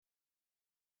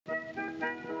Hello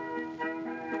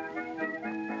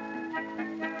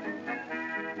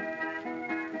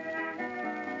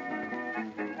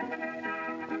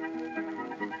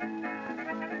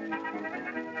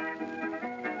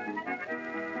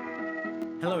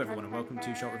everyone and welcome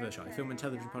to Shot Reverse Shot, a film and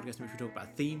television podcast in which we talk about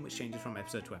a theme which changes from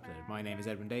episode to episode. My name is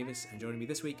Edwin Davis and joining me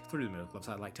this week through the miracle of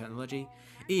satellite technology,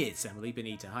 it's Emily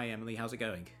Benita. Hi Emily, how's it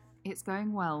going? It's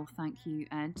going well, thank you,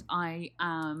 Ed. I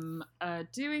am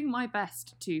doing my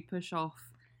best to push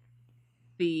off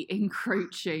the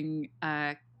encroaching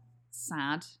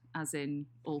sad, as in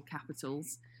all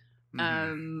capitals,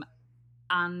 and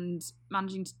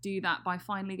managing to do that by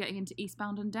finally getting into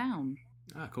Eastbound and Down.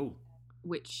 Ah, cool.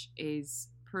 Which is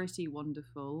pretty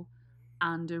wonderful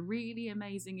and a really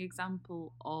amazing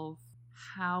example of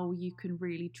how you can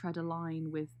really tread a line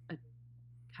with a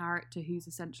character who's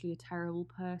essentially a terrible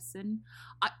person.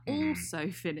 I also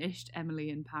finished Emily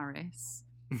in Paris,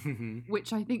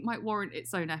 which I think might warrant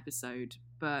its own episode,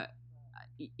 but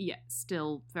yeah,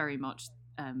 still very much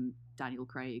Daniel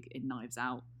Craig in Knives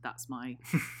Out. That's my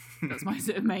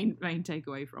sort of main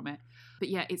takeaway from it. But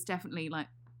yeah, it's definitely like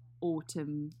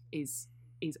autumn is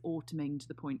autumning to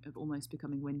the point of almost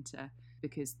becoming winter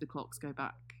because the clocks go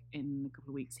back in a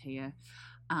couple of weeks here,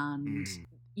 and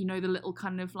you know, the little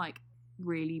kind of like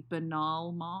really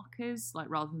banal markers, like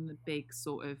rather than the big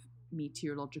sort of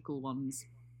meteorological ones.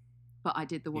 But I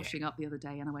did the washing up the other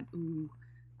day and I went, ooh,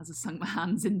 as I sunk my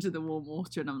hands into the warm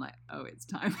water, and I'm like, oh, it's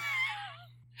time.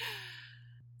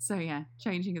 So yeah,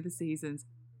 changing of the seasons.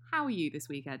 How are you this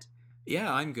week, Ed?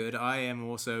 Yeah, I'm good. I am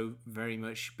also very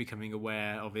much becoming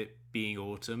aware of it being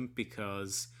autumn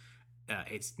because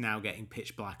it's now getting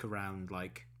pitch black around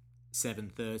like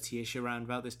 7:30ish around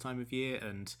about this time of year,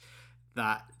 and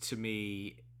that to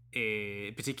me,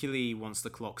 particularly once the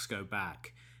clocks go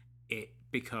back, it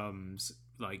becomes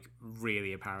like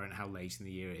really apparent how late in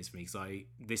the year it is for me, because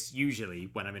this usually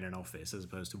when I'm in an office as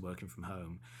opposed to working from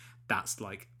home, that's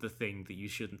like the thing that you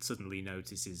shouldn't suddenly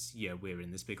notice is, yeah, we're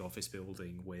in this big office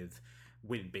building with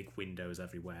big windows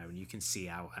everywhere and you can see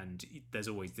out, and there's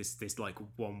always this like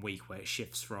 1 week where it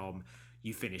shifts from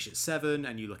you finish at 7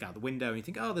 and you look out the window and you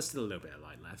think, oh, there's still a little bit of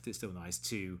light left, it's still nice,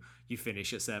 to you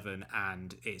finish at 7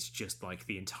 and it's just like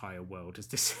the entire world has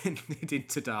descended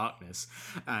into darkness.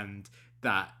 And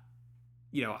that,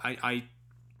 you know, I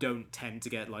don't tend to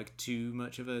get like too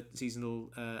much of a seasonal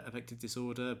affective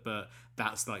disorder, but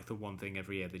that's like the one thing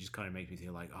every year that just kind of makes me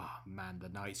feel like, oh man, the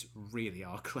nights really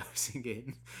are closing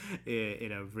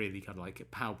in a really kind of like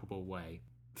palpable way.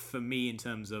 For me, in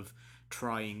terms of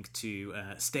trying to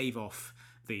stave off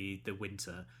the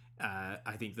winter,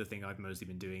 I think the thing I've mostly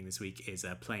been doing this week is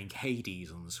playing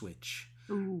Hades on the Switch.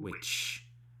 Ooh. Which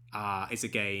is a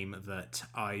game that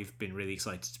I've been really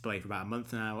excited to play for about a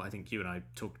month now. I think you and I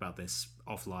talked about this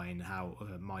offline, how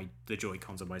the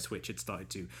Joy-Cons on my Switch had started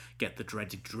to get the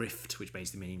dreaded drift, which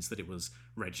basically means that it was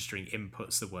registering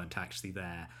inputs that weren't actually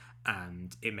there,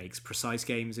 and it makes precise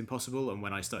games impossible. And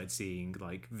when I started seeing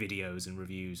like videos and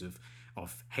reviews of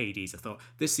Hades, I thought,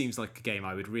 this seems like a game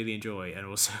I would really enjoy, and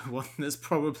also one that's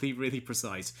probably really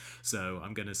precise, so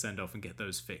I'm going to send off and get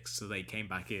those fixed. So they came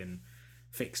back in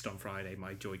fixed on Friday,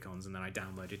 my Joy-Cons, and then I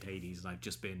downloaded Hades, and I've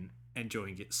just been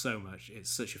enjoying it so much. It's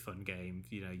such a fun game.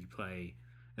 You know, you play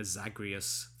as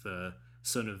Zagreus, the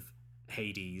son of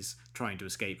Hades, trying to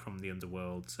escape from the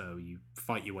underworld, so you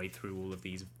fight your way through all of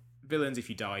these villains. If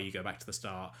you die, you go back to the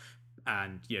start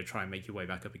and, you know, try and make your way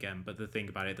back up again. But the thing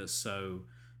about it that's so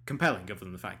compelling, other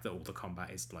than the fact that all the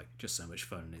combat is like just so much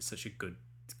fun and it's such a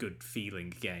good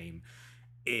feeling game,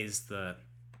 is that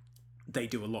they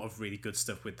do a lot of really good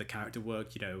stuff with the character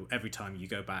work. You know, every time you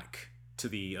go back to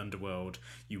the underworld,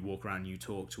 you walk around, you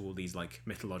talk to all these like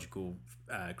mythological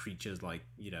creatures, like,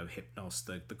 you know, Hypnos,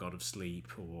 the god of sleep,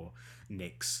 or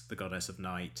Nyx, the goddess of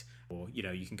night, or, you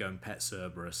know, you can go and pet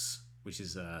Cerberus, which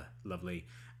is lovely.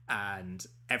 And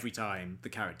every time the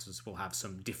characters will have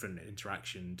some different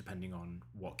interaction depending on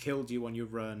what killed you on your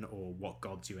run or what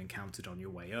gods you encountered on your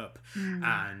way up.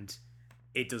 And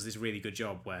it does this really good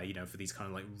job where, you know, for these kind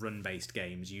of like run-based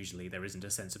games, usually there isn't a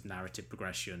sense of narrative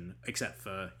progression, except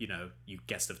for, you know, you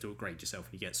get stuff to upgrade yourself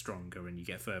and you get stronger and you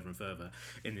get further and further.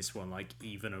 In this one, like,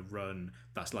 even a run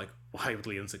that's like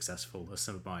wildly unsuccessful, as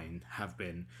some of mine have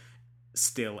been,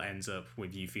 still ends up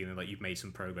with you feeling like you've made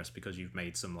some progress because you've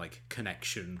made some like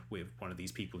connection with one of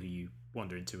these people who you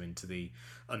wander into the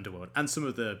underworld. And some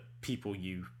of the people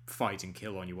you fight and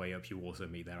kill on your way up, you also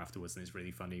meet there afterwards, and it's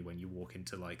really funny when you walk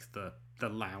into like the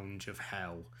lounge of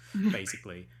hell,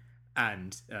 basically.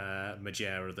 And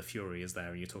Majera the Fury is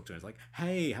there, and you talk to him. It's like,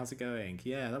 "Hey, how's it going?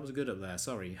 Yeah, that was good up there.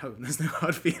 Sorry, hope there's no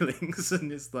hard feelings." And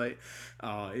it's like,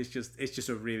 it's just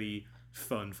a really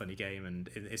funny game, and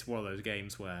it's one of those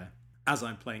games where, as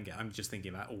I'm playing it, I'm just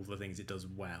thinking about all the things it does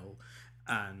well,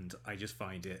 and I just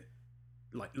find it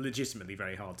like legitimately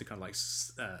very hard to kind of like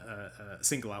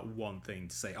single out one thing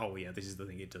to say, oh yeah, this is the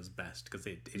thing it does best, because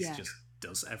it just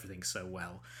does everything so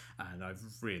well, and I've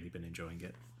really been enjoying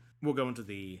it. We'll go on to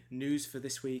the news for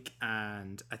this week,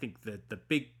 and I think the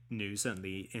big news,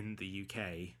 certainly in the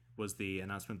UK, was the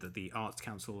announcement that the Arts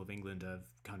Council of England are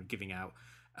kind of giving out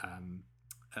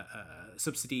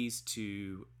subsidies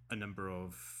to a number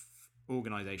of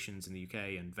organisations in the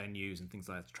UK and venues and things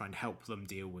like that to try and help them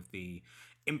deal with the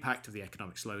impact of the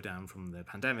economic slowdown from the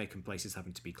pandemic and places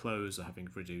having to be closed or having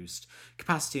reduced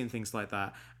capacity and things like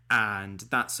that. And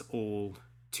that's all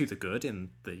to the good, in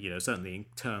the, you know, certainly in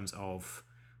terms of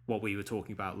what we were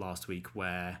talking about last week,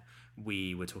 where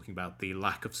we were talking about the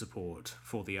lack of support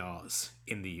for the arts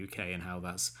in the UK and how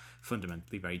that's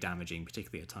fundamentally very damaging,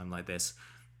 particularly at a time like this.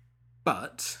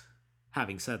 But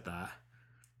having said that,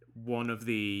 one of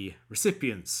the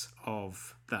recipients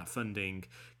of that funding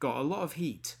got a lot of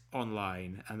heat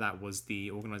online, and that was the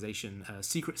organisation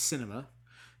Secret Cinema,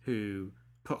 who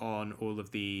put on all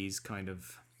of these kind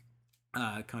of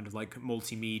like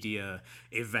multimedia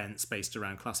events based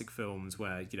around classic films,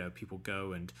 where, you know, people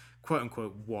go and quote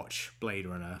unquote watch Blade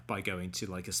Runner by going to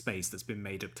like a space that's been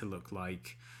made up to look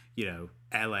like, you know,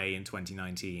 LA in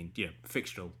 2019, you know,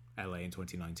 fictional LA in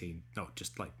 2019, not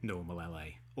just like normal LA,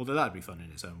 although that'd be fun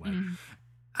in its own way.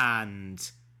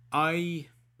 And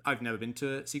I've never been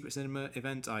to a Secret Cinema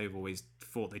event. I've always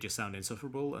thought they just sound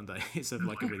insufferable, and that it's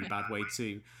like a really bad way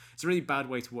to. It's a really bad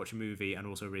way to watch a movie, and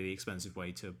also a really expensive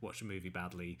way to watch a movie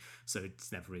badly. So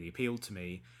it's never really appealed to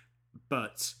me.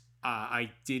 But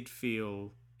I did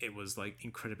feel it was like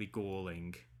incredibly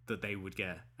galling that they would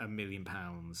get £1 million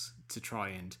to try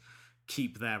and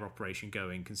keep their operation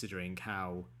going, considering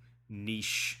how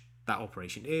niche that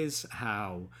operation is,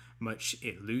 how much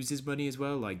it loses money as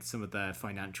well. Like, some of their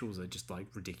financials are just like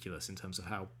ridiculous in terms of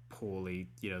how poorly,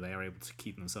 you know, they are able to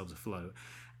keep themselves afloat,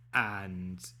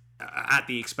 and at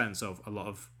the expense of a lot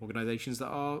of organizations that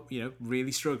are, you know,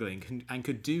 really struggling and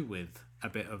could do with a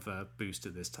bit of a boost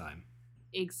at this time.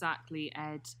 Exactly,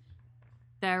 Ed.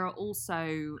 There are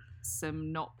also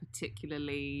some not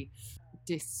particularly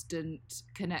distant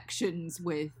connections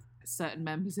with certain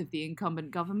members of the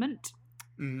incumbent government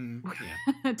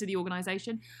to the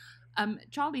organisation.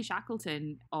 Charlie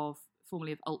Shackleton,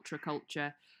 formerly of Ultra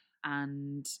Culture,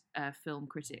 and a film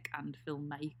critic and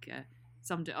filmmaker,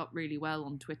 summed it up really well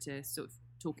on Twitter, sort of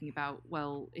talking about,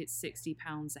 well, it's £60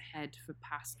 a head for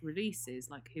past releases.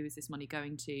 Like, who is this money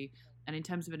going to? And in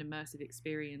terms of an immersive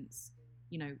experience,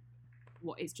 you know,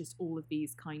 what is just all of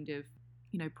these kind of,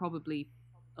 you know, probably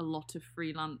a lot of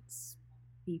freelance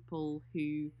people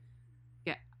who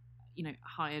get, you know,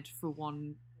 hired for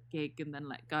one gig and then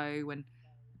let go. And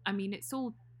I mean, it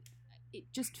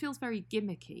just feels very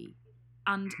gimmicky.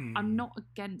 And I'm not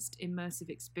against immersive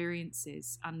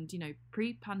experiences. And, you know,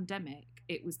 pre-pandemic,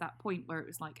 it was that point where it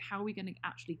was like, how are we going to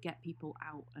actually get people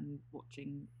out and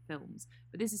watching films?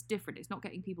 But this is different. It's not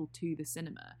getting people to the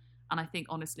cinema. And I think,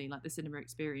 honestly, like, the cinema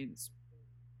experience,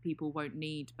 people won't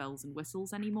need bells and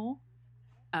whistles anymore.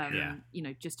 You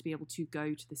know, just to be able to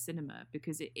go to the cinema,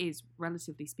 because it is,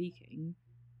 relatively speaking,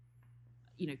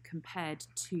 you know, compared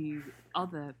to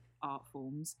other art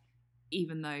forms,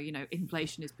 even though, you know,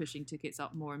 inflation is pushing tickets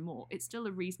up more and more, it's still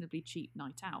a reasonably cheap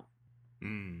night out.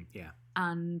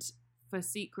 And for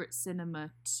Secret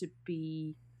Cinema to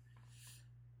be,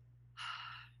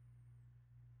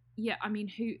 yeah, I mean,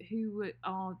 who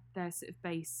are their sort of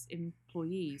base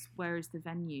employees? Where is the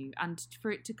venue? And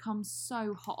for it to come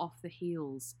so hot off the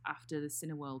heels after the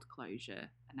Cineworld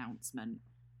closure announcement,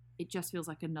 it just feels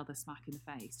like another smack in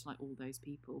the face to, like, all those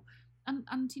people.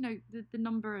 And you know, the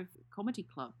number of comedy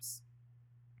clubs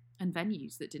and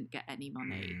venues that didn't get any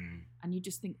money. And you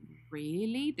just think,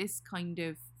 really? This kind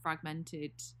of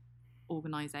fragmented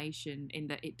organisation, in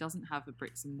that it doesn't have a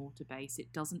bricks and mortar base,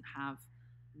 it doesn't have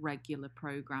regular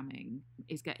programming,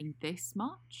 is getting this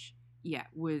much? Yeah,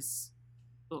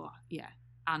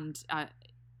 And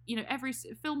you know, every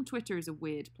film Twitter is a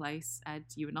weird place, Ed,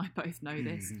 you and I both know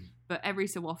this, but every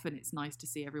so often it's nice to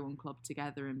see everyone clubbed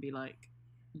together and be like,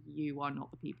 you are not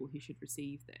the people who should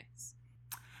receive this.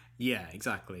 Yeah,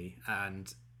 exactly.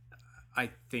 And I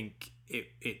think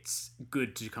it's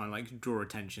good to kind of like draw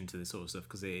attention to this sort of stuff,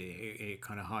 because it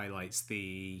kind of highlights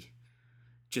the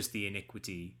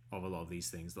iniquity of a lot of these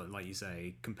things. Like you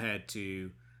say, compared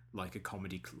to like a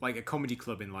comedy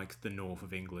club in like the north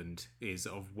of England is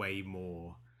of way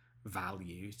more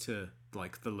value to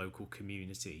like the local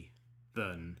community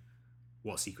than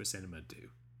what Secret Cinema do.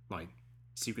 Like,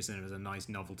 Secret Cinema is a nice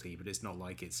novelty, but it's not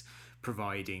like it's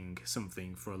providing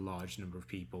something for a large number of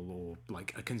people, or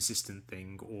like a consistent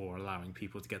thing, or allowing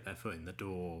people to get their foot in the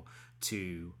door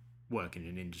to work in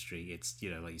an industry. It's,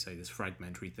 like you say, this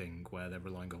fragmentary thing where they're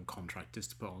relying on contractors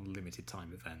to put on limited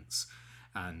time events.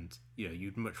 And,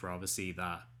 you'd much rather see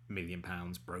that £1 million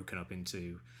broken up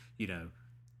into,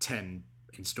 10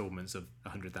 installments of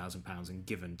 £100,000 and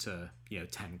given to,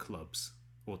 10 clubs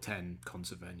or 10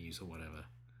 concert venues or whatever.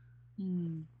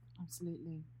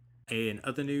 Absolutely. In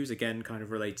other news, again, kind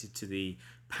of related to the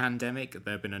pandemic,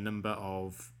 there have been a number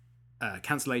of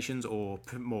cancellations, or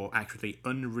more accurately,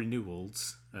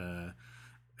 unrenewals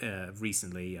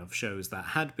recently, of shows that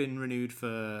had been renewed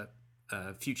for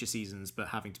future seasons but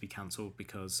having to be cancelled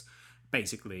because,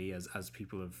 basically, as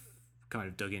people have kind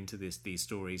of dug into these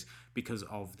stories, because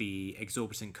of the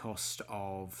exorbitant cost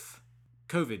of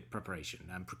COVID preparation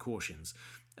and precautions.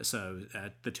 So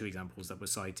the two examples that were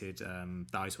cited, that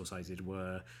I saw cited,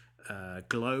 were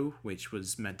Glow, which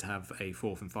was meant to have a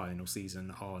fourth and final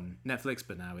season on Netflix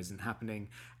but now isn't happening,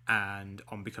 and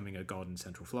On Becoming a God in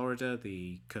Central Florida,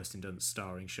 the Kirsten Dunst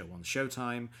starring show on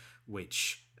Showtime,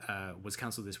 which was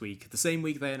cancelled this week, the same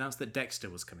week they announced that Dexter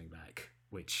was coming back,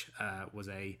 which was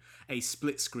a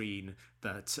split screen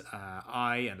that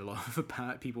I and a lot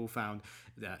of people found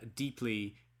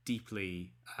deeply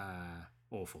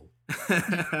awful.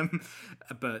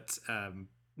 But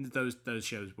those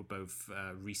shows were both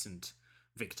recent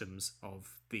victims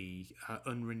of the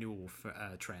unrenewal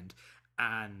trend,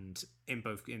 and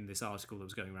in this article that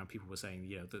was going around, people were saying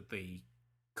that the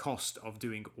cost of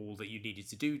doing all that you needed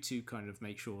to do to kind of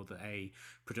make sure that a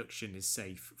production is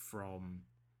safe from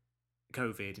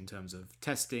COVID, in terms of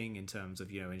testing, in terms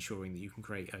of ensuring that you can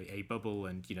create a bubble,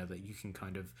 and that you can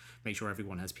kind of make sure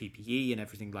everyone has PPE and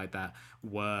everything like that,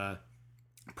 were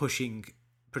pushing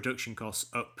production costs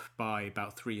up by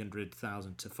about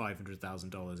 $300,000 to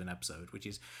 $500,000 an episode, which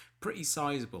is pretty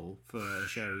sizable for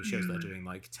shows that are doing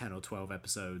like 10 or 12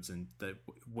 episodes, and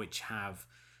which have,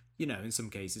 in some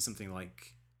cases, something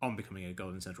like On Becoming a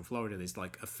God in Central Florida is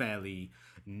like a fairly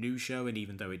new show, and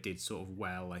even though it did sort of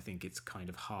well, I think it's kind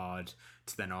of hard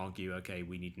to then argue, okay,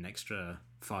 we need an extra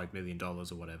 $5 million or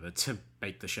whatever to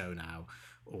make the show now.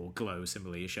 Or Glow,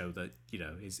 similarly, a show that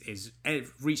is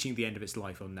reaching the end of its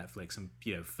life on Netflix, and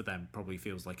for them probably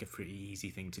feels like a pretty easy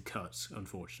thing to cut,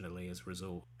 unfortunately, as a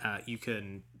result. You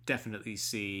can definitely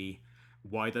see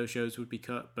why those shows would be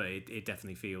cut, but it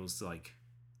definitely feels like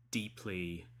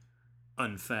deeply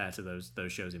unfair to those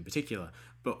shows in particular,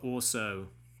 but also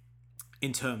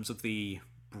in terms of the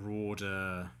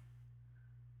broader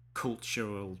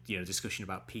cultural discussion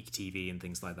about peak TV and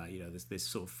things like that. There's this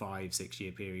sort of 5-6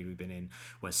 year period we've been in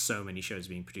where so many shows are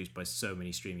being produced by so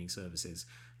many streaming services.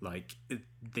 Like,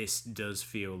 this does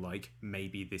feel like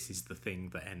maybe this is the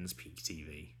thing that ends peak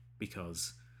TV,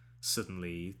 because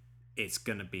suddenly it's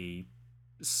going to be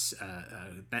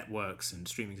networks and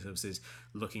streaming services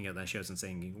looking at their shows and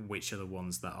saying which are the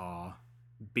ones that are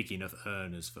big enough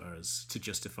earners for us to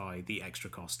justify the extra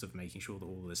cost of making sure that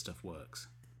all of this stuff works.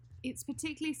 It's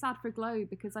particularly sad for Glow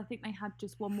because I think they had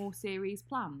just one more series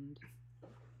planned.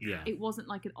 Yeah. It wasn't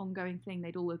like an ongoing thing.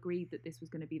 They'd all agreed that this was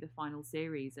going to be the final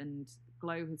series, and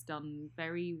Glow has done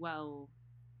very well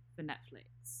for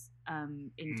Netflix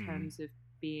in terms of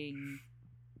being,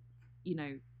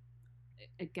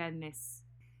 again,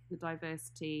 the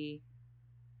diversity,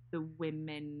 the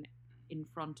women in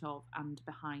front of and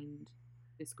behind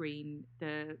the screen,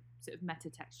 the sort of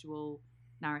metatextual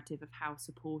narrative of how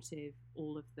supportive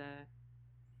all of the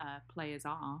players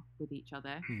are with each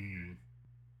other.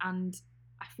 And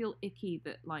I feel icky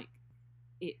that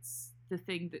it's the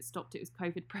thing that stopped it was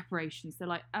COVID preparations. They're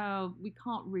like, oh, we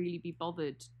can't really be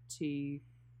bothered to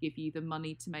give you the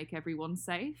money to make everyone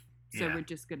safe, so we're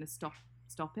just going to stop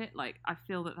it. I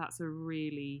feel that that's a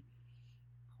really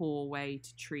poor way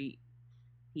to treat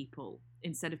people.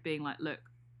 Instead of being like, look,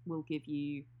 we'll give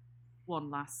you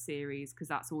one last series because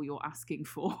that's all you're asking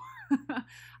for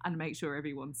and make sure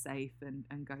everyone's safe and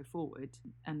go forward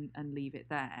and leave it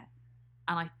there.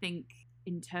 And I think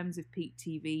in terms of peak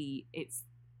TV, it's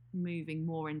moving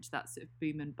more into that sort of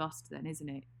boom and bust then, isn't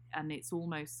it? And it's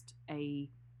almost a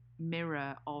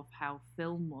mirror of how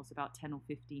film was about 10 or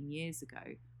 15 years ago.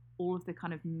 All of the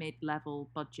kind of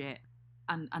mid-level budget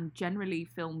and generally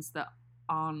films that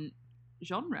aren't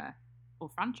genre or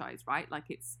franchise, right?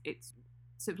 It's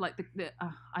sort of like the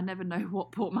I never know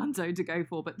what portmanteau to go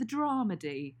for, but the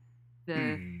dramedy,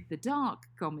 the dark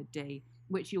comedy,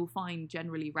 which you'll find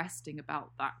generally resting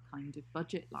about that kind of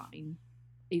budget line,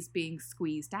 is being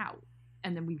squeezed out.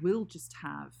 And then we will just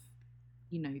have,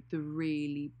 the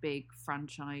really big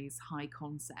franchise, high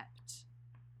concept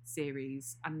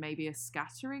series and maybe a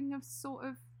scattering of sort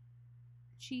of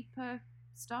cheaper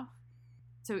stuff.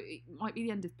 So it might be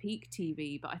the end of peak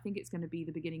TV, but I think it's going to be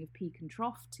the beginning of peak and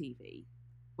trough TV,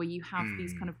 where you have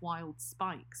these kind of wild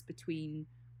spikes between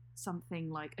something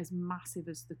like as massive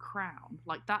as The Crown.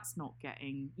 Like, that's not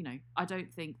getting, I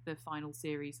don't think the final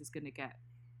series is going to get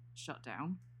shut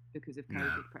down because of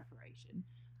COVID preparation.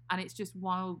 And it's just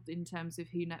wild in terms of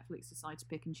who Netflix decide to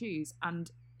pick and choose.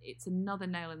 And it's another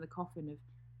nail in the coffin of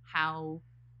how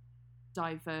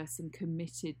diverse and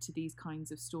committed to these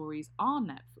kinds of stories are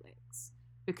Netflix.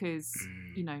 Because,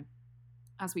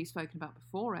 as we've spoken about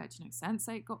before, Ed,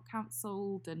 Sense8 got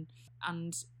cancelled,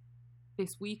 and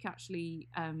this week actually,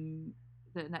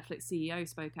 the Netflix CEO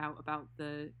spoke out about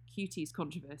the Cuties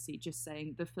controversy, just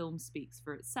saying the film speaks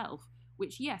for itself,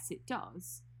 which yes, it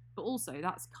does, but also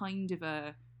that's kind of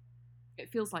it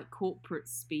feels like corporate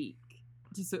speak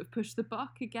to sort of push the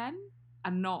buck again,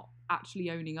 and not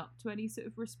actually owning up to any sort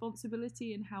of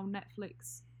responsibility in how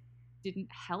Netflix didn't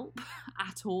help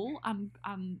at all, and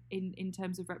in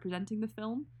terms of representing the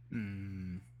film,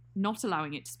 not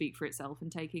allowing it to speak for itself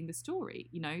and taking the story,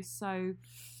 So,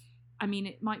 I mean,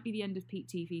 it might be the end of peak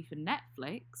TV for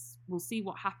Netflix. We'll see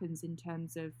what happens in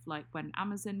terms of like when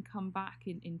Amazon come back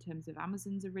in terms of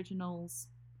Amazon's originals,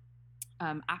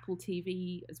 Apple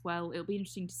TV as well. It'll be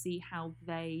interesting to see how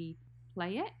they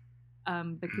play it,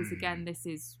 because again, this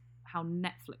is how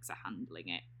Netflix are handling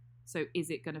it. So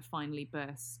is it going to finally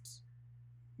burst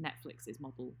Netflix's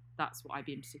model? That's what I'd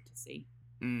be interested to see.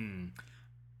 And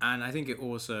I think it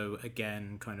also,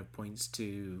 again, kind of points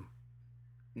to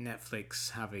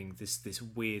Netflix having this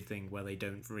weird thing where they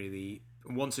don't really...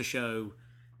 Once a show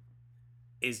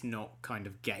is not kind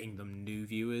of getting them new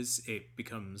viewers, it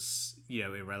becomes,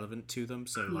 irrelevant to them.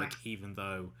 So, like, even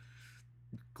though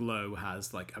Glow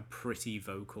has, like, a pretty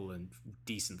vocal and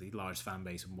decently large fan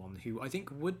base, and one who I think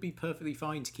would be perfectly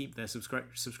fine to keep their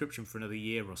subscription for another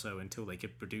year or so until they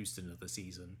could produce another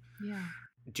season. Yeah.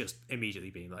 Just immediately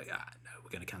being like, no,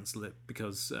 we're going to cancel it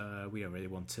because we don't really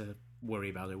want to worry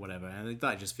about it or whatever. And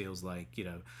that just feels like,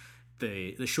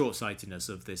 the short-sightedness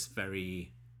of this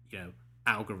very,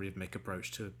 algorithmic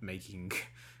approach to making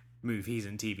movies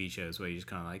and TV shows, where you're just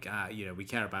kind of like, we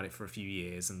care about it for a few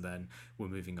years and then we're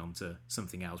moving on to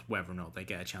something else, whether or not they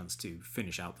get a chance to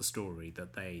finish out the story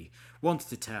that they wanted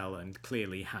to tell and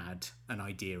clearly had an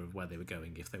idea of where they were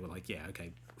going. If they were like,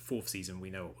 fourth season,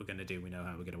 we know what we're going to do, we know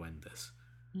how we're going to end this.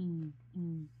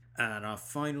 And our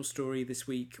final story this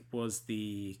week was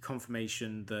the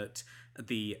confirmation that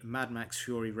the Mad Max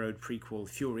Fury Road prequel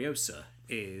Furiosa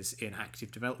is in active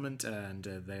development, and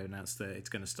they announced that it's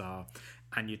going to star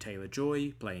Anya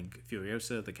Taylor-Joy playing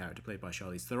Furiosa, the character played by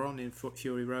Charlize Theron in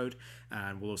Fury Road,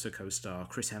 and will also co-star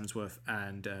Chris Hemsworth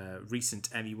and recent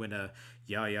Emmy winner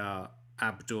Yahya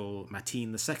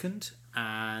Abdul-Mateen II,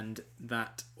 and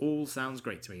that all sounds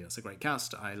great to me. That's a great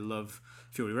cast. I love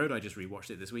Fury Road. I just rewatched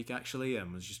it this week, actually,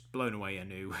 and was just blown away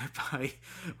anew by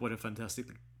what a fantastic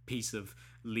piece of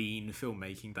lean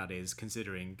filmmaking that is,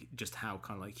 considering just how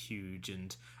kind of like huge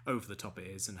and over the top it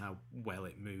is and how well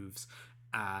it moves.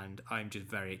 And I'm just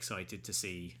very excited to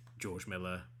see George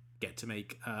Miller get to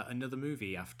make another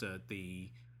movie after the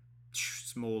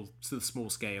small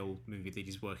scale movie that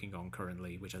he's working on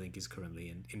currently, which I think is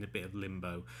currently in a bit of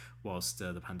limbo whilst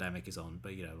the pandemic is on.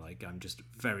 But I'm just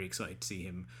very excited to see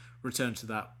him return to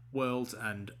that world.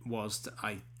 And whilst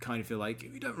I kind of feel like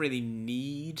we don't really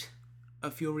need a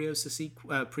Furiosa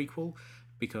prequel,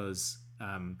 because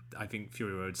I think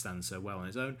Fury Road stands so well on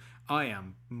its own, I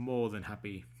am more than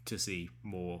happy to see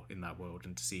more in that world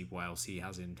and to see what else he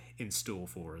has in store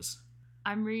for us.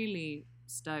 I'm really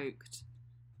stoked.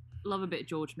 Love a bit of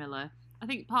George Miller. I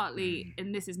think partly,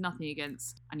 and this is nothing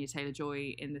against Anya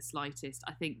Taylor-Joy in the slightest,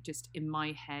 I think just in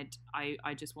my head,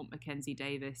 I just want Mackenzie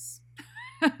Davis.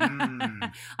 I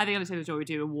think Anya Taylor-Joy would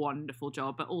do a wonderful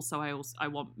job, but also I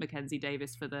want Mackenzie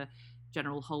Davis for the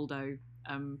General Holdo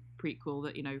prequel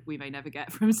that we may never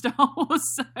get from Star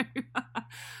Wars. So,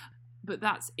 but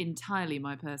that's entirely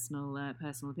my personal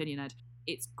opinion, Ed.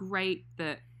 It's great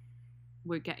that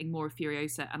we're getting more of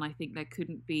Furiosa, and I think there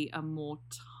couldn't be a more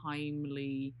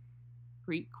timely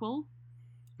prequel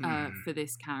for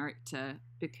this character,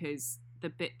 because the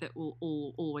bit that will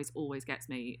always gets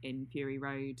me in Fury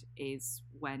Road is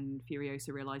when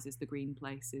Furiosa realizes the green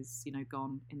place is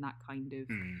gone, in that kind of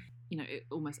it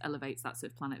almost elevates that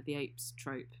sort of Planet of the Apes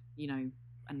trope,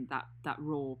 and that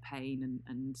raw pain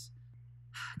and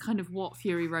kind of what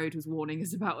Fury Road was warning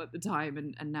us about at the time,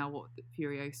 and now what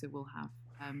Furiosa will have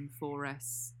for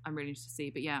us. I'm really interested to see,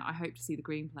 but yeah, I hope to see the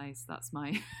green place. That's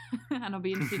my and I'll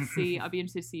be interested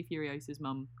to see Furiosa's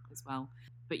mum as well.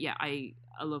 But yeah, I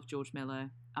love George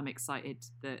Miller. I'm excited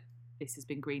that this has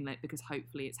been greenlit, because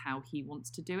hopefully it's how he wants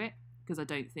to do it. Because I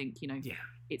don't think,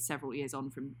 it's several years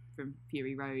on from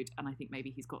Fury Road, and I think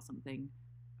maybe he's got something,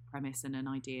 a premise and an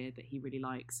idea that he really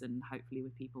likes, and hopefully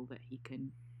with people that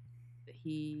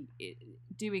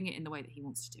doing it in the way that he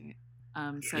wants to do it.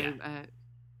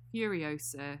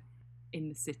 Furiosa in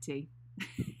the city.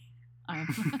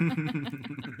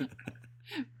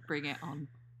 Bring it on.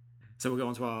 So we'll go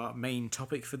on to our main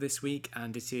topic for this week,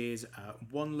 and it is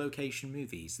one location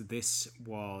movies. This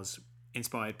was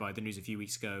inspired by the news a few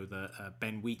weeks ago that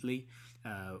Ben Wheatley,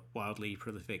 wildly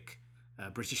prolific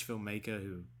British filmmaker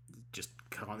who just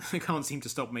can't seem to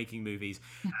stop making movies,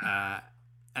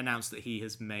 announced that he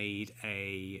has made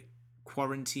a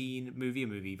quarantine movie, a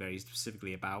movie very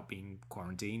specifically about being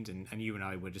quarantined, and you and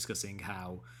I were discussing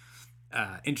how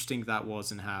interesting that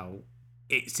was, and how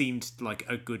it seemed like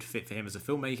a good fit for him as a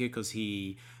filmmaker, because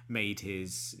he made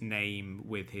his name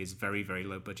with his very, very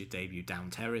low budget debut Down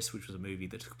Terrace, which was a movie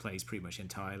that took place pretty much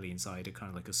entirely inside a kind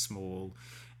of like a small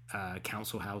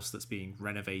council house that's being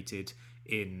renovated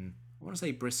in, I want to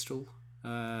say Bristol,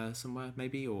 somewhere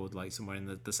maybe, or like somewhere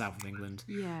in the south of England.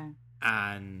 Yeah.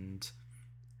 And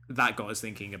that got us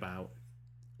thinking about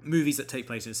movies that take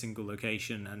place in a single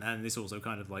location, and this also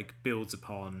kind of like builds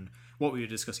upon what we were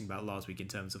discussing about last week in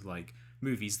terms of like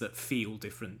movies that feel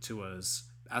different to us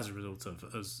as a result of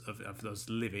us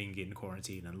living in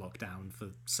quarantine and lockdown for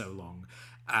so long,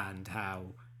 and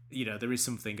how there is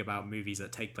something about movies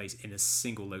that take place in a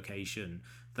single location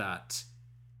that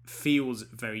feels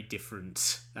very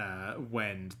different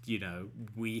when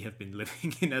we have been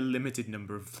living in a limited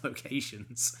number of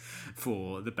locations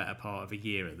for the better part of a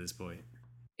year at this point.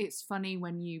 It's funny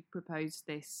when you proposed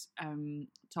this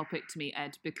topic to me,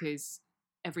 Ed, because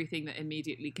everything that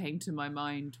immediately came to my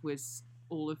mind was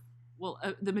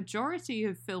the majority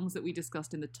of films that we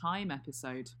discussed in the Time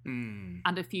episode,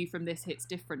 and a few from This Hits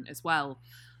Different as well,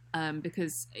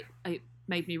 because it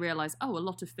made me realise, a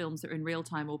lot of films that are in real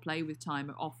time or play with time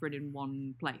are offered in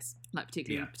one place, like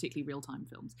particularly real-time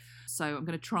films. So I'm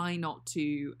going to try not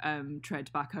to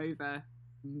tread back over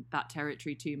that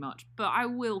territory too much, but I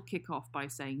will kick off by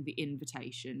saying The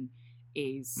Invitation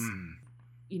is,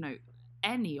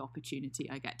 any opportunity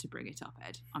I get to bring it up,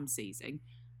 Ed, I'm seizing.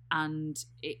 And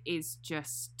it is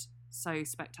just so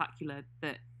spectacular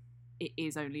that it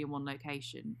is only in one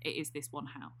location. It is this one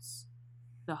house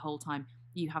the whole time.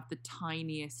 You have the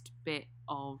tiniest bit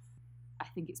of, I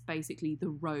think it's basically the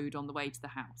road on the way to the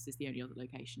house is the only other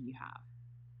location you have.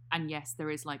 And yes, there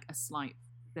is like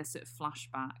there's sort of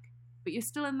flashback, but you're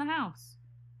still in the house.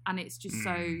 And it's just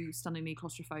so stunningly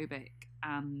claustrophobic.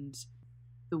 And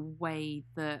the way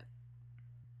that,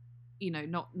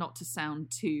 not to sound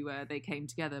too they came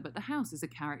together, but the house is a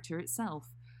character itself.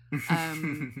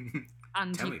 And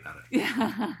Tell me about it.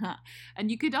 Yeah.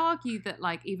 And you could argue that,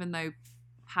 like, even though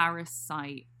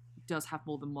Parasite does have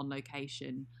more than one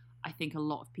location, I think a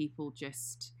lot of people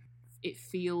it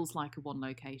feels like a one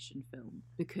location film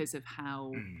because of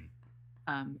how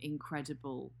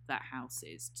incredible that house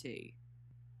is too,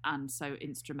 and so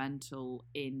instrumental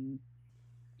in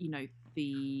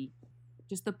the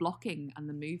blocking and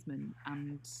the movement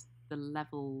and the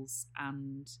levels,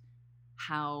 and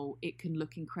how it can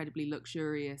look incredibly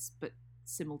luxurious but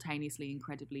simultaneously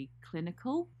incredibly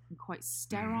clinical and quite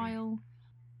sterile.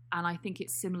 And I think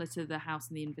it's similar to The House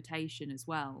and the Invitation as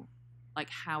well, like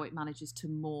how it manages to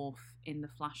morph in the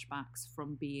flashbacks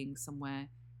from being somewhere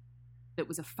that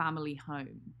was a family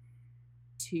home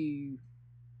to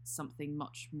something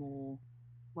much more,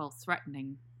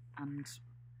 threatening and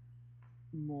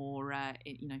more,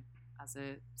 as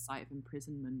a site of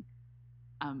imprisonment,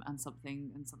 and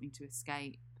something to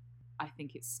escape. I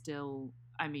think it's still,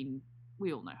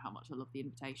 we all know how much I love The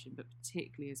Invitation, but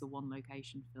particularly as a one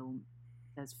location film,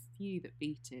 there's few that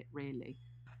beat it, really.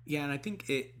 Yeah, and I think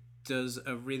it does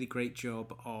a really great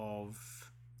job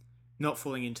of not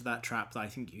falling into that trap that I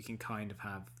think you can kind of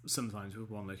have sometimes with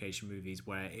one location movies,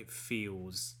 where it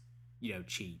feels,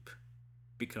 cheap,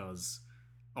 because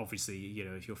obviously,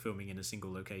 if you're filming in a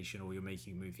single location or you're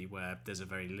making a movie where there's a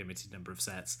very limited number of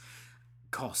sets,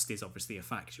 cost is obviously a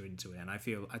factor into it. And I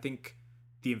think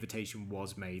The Invitation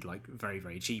was made like very,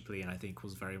 very cheaply, and I think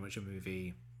was very much a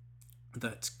movie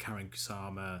that Karen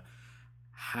Kusama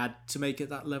had to make at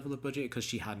that level of budget, because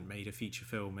she hadn't made a feature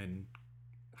film in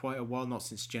quite a while, not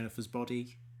since Jennifer's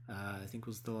Body, I think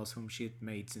was the last film she had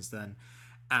made since then.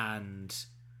 And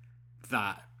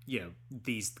that,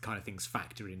 these kind of things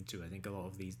factor into, I think, a lot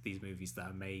of these movies that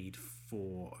are made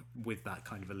with that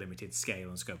kind of a limited scale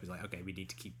and scope is like, okay, we need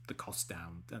to keep the cost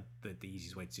down. The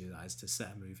easiest way to do that is to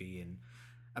set a movie in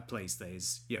a place that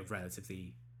is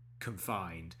relatively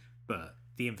confined, but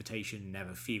The Invitation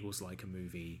never feels like a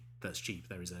movie that's cheap.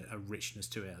 There is a richness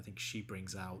to it. I think she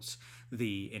brings out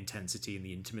the intensity and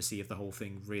the intimacy of the whole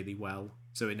thing really well.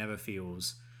 So it never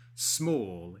feels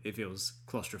small, it feels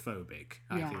claustrophobic.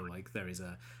 I feel like there is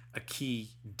a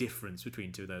key difference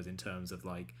between two of those in terms of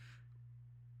like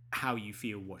how you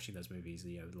feel watching those movies,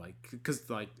 you know, like, because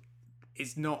like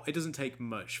it doesn't take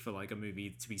much for like a movie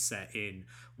to be set in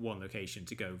one location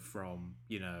to go from,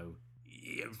 you know,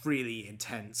 really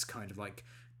intense kind of like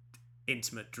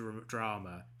intimate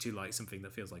drama to like something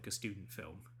that feels like a student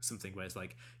film, something where it's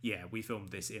like, yeah, we filmed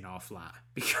this in our flat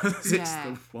because it's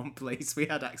the one place we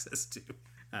had access to.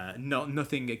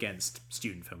 Nothing against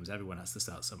student films, everyone has to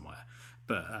start somewhere,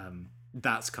 but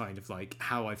that's kind of like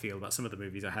how I feel about some of the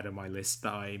movies I had on my list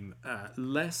that I'm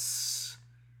less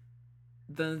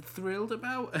than thrilled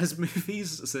about as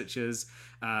movies, such as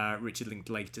Richard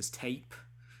Linklater's Tape,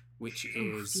 which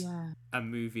is a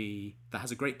movie that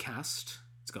has a great cast.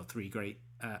 It's got 3 great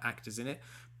actors in it,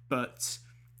 but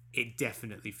it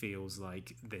definitely feels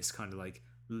like this kind of like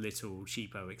little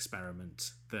cheapo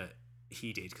experiment that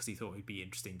he did because he thought it'd be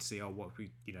interesting to see, what we,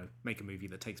 you know, make a movie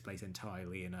that takes place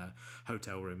entirely in a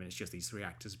hotel room and it's just these 3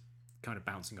 actors kind of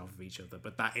bouncing off of each other.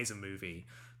 But that is a movie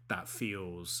that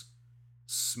feels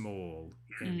small,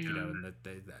 and you know,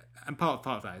 and part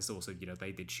of that is also, you know,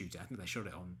 they did shoot it. I think they shot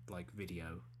it on like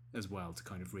video as well to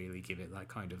kind of really give it that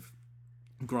kind of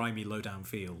grimy, low down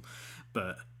feel.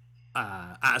 But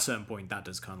at a certain point, that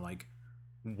does kind of like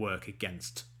work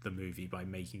against the movie by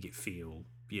making it feel,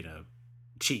 you know,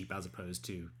 cheap as opposed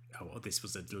to, this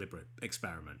was a deliberate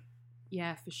experiment.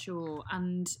 Yeah, for sure.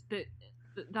 And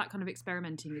that kind of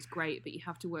experimenting is great, but you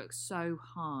have to work so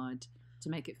hard to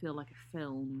make it feel like a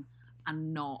film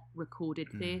and not recorded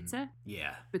theatre.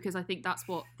 Yeah. Because I think that's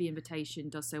what The Invitation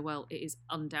does so well. It is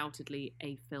undoubtedly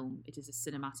a film. It is a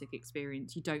cinematic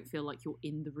experience. You don't feel like you're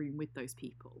in the room with those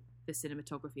people. The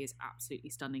cinematography is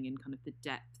absolutely stunning, and kind of the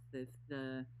depth of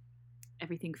the...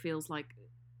 Everything feels like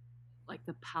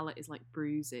the palette is like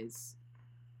bruises.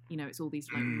 You know, it's all these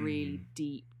like really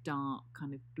deep, dark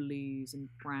kind of blues and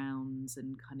browns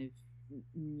and kind of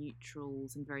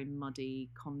neutrals and very muddy,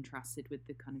 contrasted with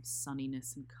the kind of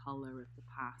sunniness and colour of the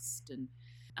past, and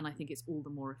I think it's all the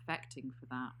more affecting for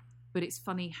that. But it's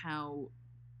funny how,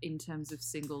 in terms of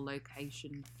single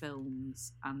location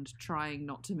films and trying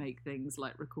not to make things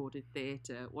like recorded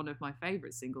theatre, one of my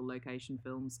favourite single location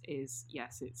films is,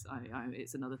 yes, it's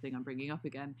another thing I'm bringing up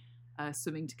again,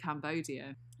 Swimming to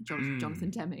Cambodia, Jonathan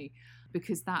Demme,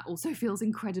 because that also feels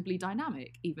incredibly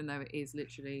dynamic, even though it is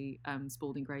literally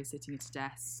Spalding Gray sitting at a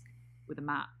desk with a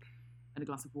map and a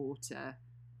glass of water.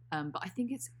 But I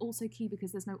think it's also key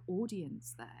because there's no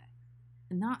audience there.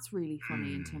 And that's really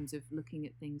funny in terms of looking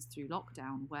at things through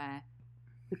lockdown, where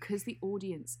because the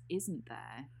audience isn't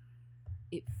there,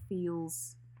 it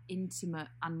feels intimate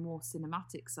and more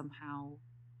cinematic somehow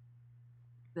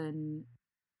than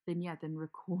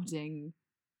recording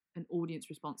an audience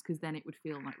response, because then it would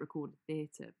feel like recorded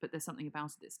theatre. But there's something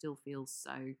about it that still feels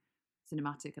so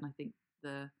cinematic, and I think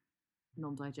the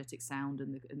non-diegetic sound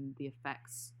and the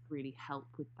effects really help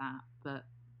with that. But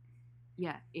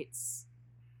yeah, it's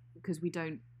because we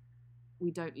don't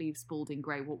leave Spalding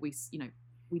Gray. What we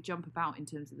jump about in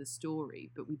terms of the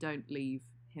story, but we don't leave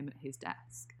him at his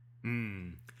desk.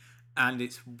 And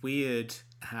it's weird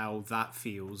how that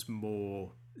feels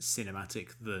more cinematic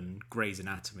than Grey's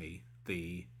Anatomy,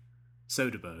 the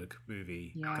Soderbergh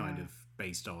movie, kind of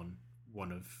based on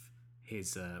one of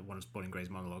Spalding Gray's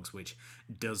monologues, which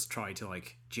does try to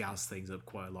like jazz things up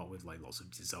quite a lot with like lots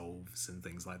of dissolves and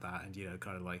things like that, and you know,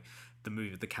 kind of like the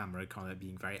move of the camera kind of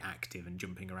being very active and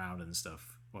jumping around and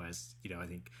stuff. Whereas, you know, I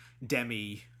think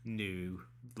Demme knew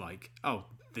like,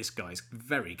 this guy's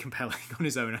very compelling on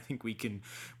his own. I think we can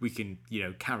you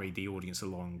know, carry the audience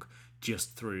along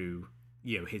just through,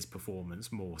 you know, his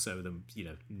performance more so than, you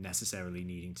know, necessarily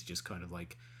needing to just kind of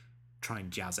like try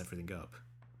and jazz everything up.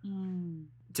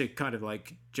 To kind of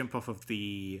like jump off of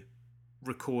the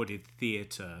recorded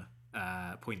theatre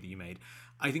point that you made,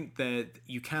 I think that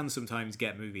you can sometimes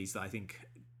get movies that I think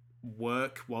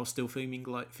work while still feeling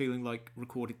like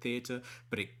recorded theatre,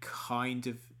 but it kind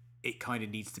of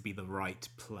needs to be the right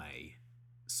play.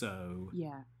 So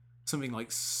something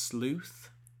like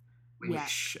Sleuth,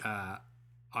 which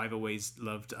I've always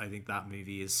loved. I think that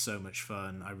movie is so much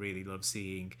fun. I really love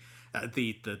seeing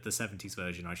the 70s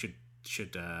version. I should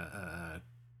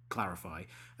clarify,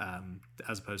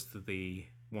 as opposed to the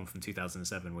one from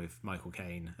 2007 with Michael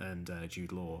Caine and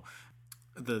Jude Law.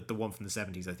 The one from the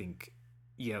 70s, I think,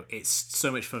 you know, it's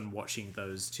so much fun watching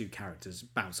those two characters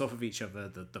bounce off of each other.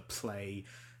 The play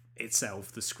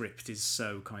itself, the script is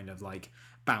so kind of like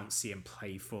bouncy and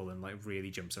playful and like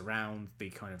really jumps around. The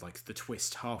kind of like the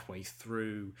twist halfway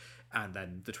through and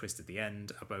then the twist at the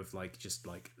end are both like just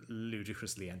like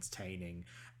ludicrously entertaining,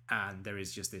 and there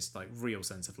is just this like real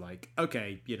sense of like,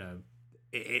 okay,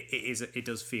 it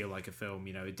does feel like a film.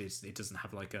 It doesn't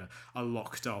have like a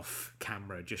locked off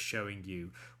camera just showing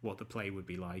you what the play would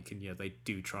be like, and they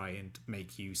do try and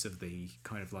make use of the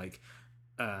kind of like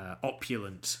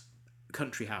opulent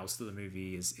country house that the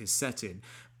movie is set in.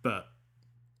 But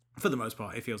for the most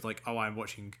part, it feels like, oh, I'm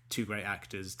watching two great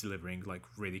actors delivering like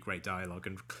really great dialogue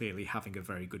and clearly having a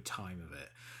very good time of it.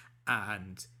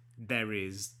 And there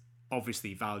is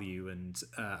obviously value and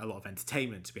a lot of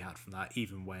entertainment to be had from that,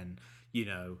 even when,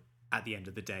 at the end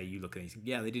of the day, you look at it and think,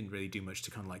 yeah, they didn't really do much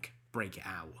to kind of like break it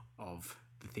out of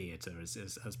the theatre,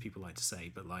 as people like to say.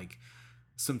 But like,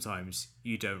 sometimes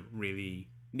you don't really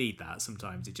need that.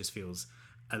 Sometimes it just feels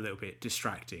a little bit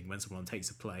distracting when someone takes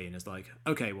a play and is like,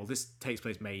 okay, well, this takes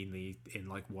place mainly in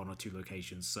like one or two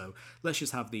locations, so let's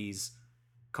just have these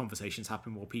conversations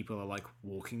happen while people are like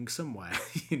walking somewhere,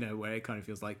 where it kind of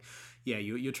feels like, yeah,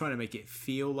 you're trying to make it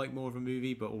feel like more of a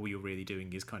movie, but all you're really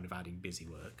doing is kind of adding busy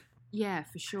work. Yeah,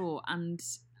 for sure. And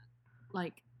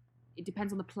like, it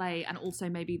depends on the play and also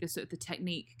maybe the sort of the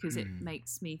technique, because it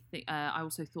makes me think. I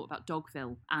also thought about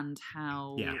Dogville and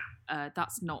how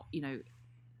that's not,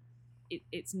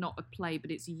 it's not a play,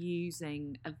 but it's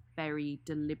using a very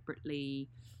deliberately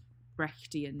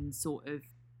Brechtian sort of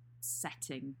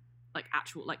setting, like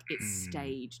actual, like it's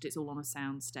staged, it's all on a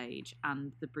sound stage,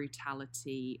 and the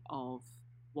brutality of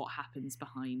what happens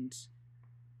behind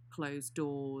closed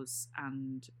doors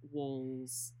and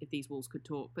walls, if these walls could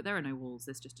talk, but there are no walls,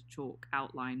 there's just a chalk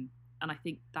outline. And I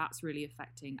think that's really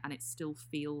affecting, and it still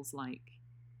feels like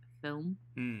a film,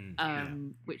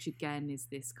 which again is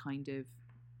this kind of,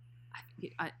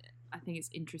 I think it's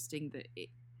interesting that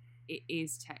it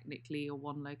is technically a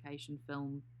one location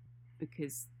film,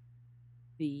 because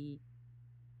we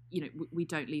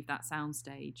don't leave that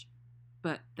soundstage,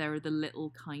 but there are the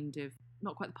little kind of,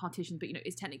 not quite the partitions, but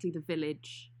it's technically the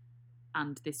village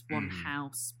and this one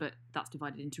house, but that's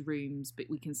divided into rooms, but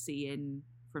we can see in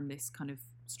from this kind of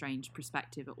strange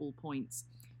perspective at all points.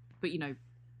 But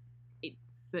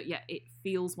it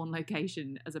feels one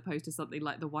location as opposed to something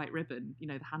like The White Ribbon, the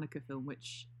Haneke film,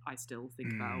 which I still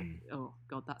think about. Oh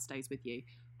God, that stays with you.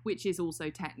 Which is also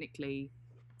technically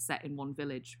set in one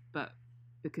village, but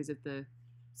because of the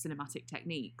cinematic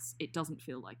techniques, it doesn't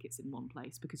feel like it's in one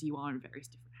place, because you are in various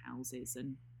different houses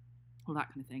and all that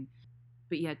kind of thing.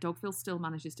 But yeah, Dogville still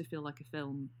manages to feel like a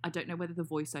film. I don't know whether the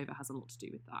voiceover has a lot to do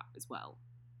with that as well.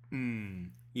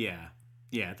 Yeah,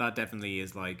 that definitely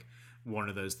is like one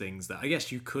of those things that I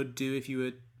guess you could do if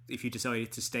you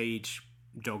decided to stage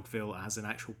Dogville as an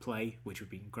actual play, which would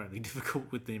be incredibly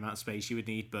difficult with the amount of space you would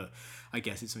need. But I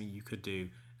guess it's something you could do.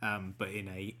 But in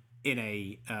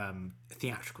a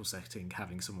theatrical setting,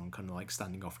 having someone kind of like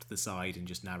standing off to the side and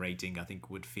just narrating, I think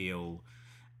would feel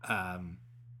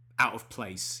out of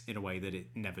place in a way that it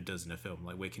never does in a film.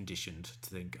 Like, we're conditioned to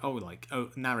think,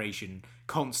 narration,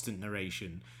 constant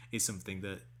narration is something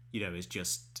that is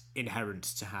just inherent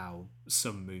to how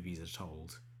some movies are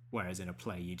told, whereas in a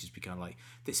play you just become like,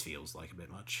 this feels like a bit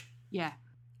much. Yeah.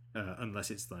 Unless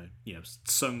it's like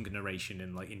sung narration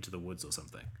in like Into the Woods or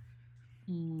something.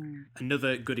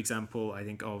 Another good example, I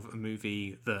think, of a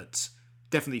movie that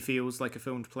definitely feels like a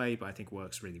filmed play but I think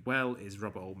works really well is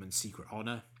Robert Altman's Secret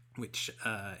Honor, which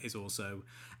is also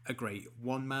a great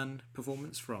one-man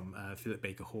performance from Philip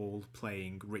Baker Hall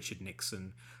playing Richard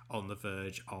Nixon on the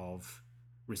verge of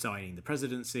resigning the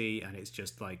presidency, and it's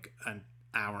just like an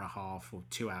hour and a half or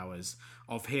 2 hours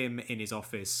of him in his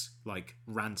office like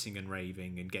ranting and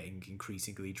raving and getting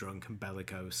increasingly drunk and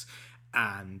bellicose,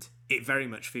 and it very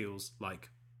much feels like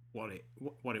what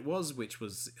it was, which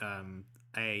was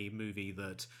a movie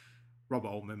that Robert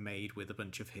Altman made with a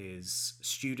bunch of his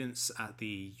students at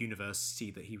the university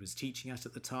that he was teaching at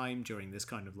the time, during this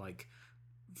kind of like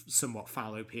somewhat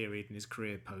fallow period in his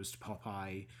career post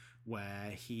Popeye,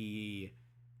 where he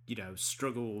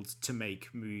struggled to make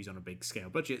movies on a big scale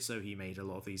budget, so he made a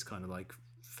lot of these kind of like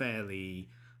fairly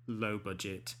low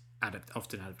budget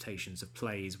often adaptations of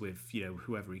plays with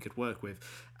whoever he could work with,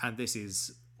 and this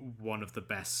is one of the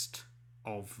best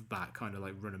of that kind of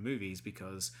like run of movies,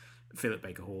 because Philip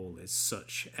Baker Hall is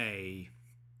such a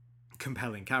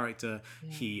compelling character.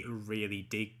 He really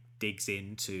digs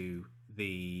into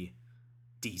the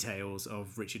details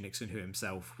of Richard Nixon, who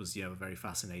himself was a very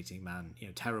fascinating man,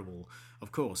 terrible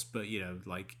of course, but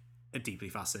like a deeply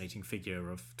fascinating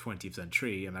figure of 20th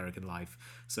century American life,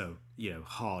 so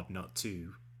hard not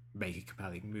to make a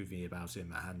compelling movie about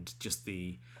him. And just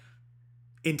the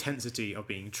intensity of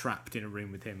being trapped in a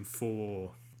room with him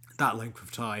for that length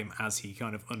of time as he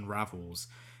kind of unravels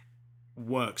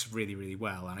works really, really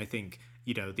well. And I think,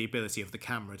 the ability of the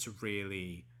camera to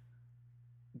really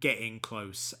get in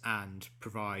close and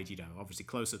provide, obviously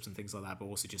close-ups and things like that, but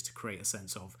also just to create a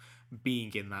sense of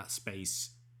being in that space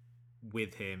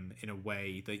with him in a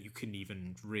way that you couldn't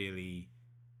even really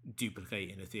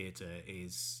duplicate in a theatre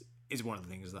is one of the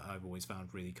things that I've always found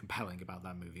really compelling about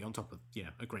that movie, on top of,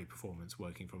 a great performance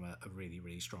working from a really,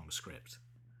 really strong script.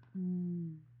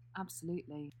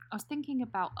 Absolutely. I was thinking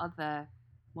about other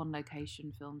one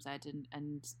location films, Ed,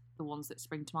 and the ones that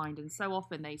spring to mind, and so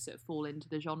often they sort of fall into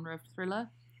the genre of thriller,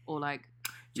 or like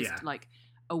just like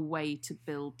a way to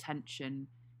build tension.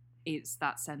 It's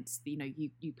that sense that,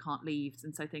 you can't leave,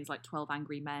 and so things like 12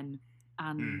 Angry Men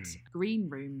and Green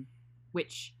Room,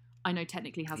 which I know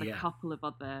technically has a couple of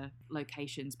other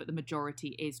locations, but the majority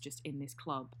is just in this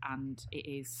club, and it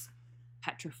is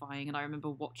petrifying. And I remember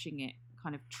watching it,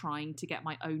 kind of trying to get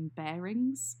my own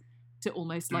bearings, to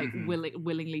almost like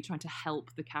willingly trying to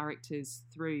help the characters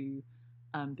through,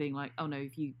 being like, oh no,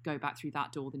 if you go back through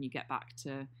that door, then you get back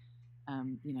to,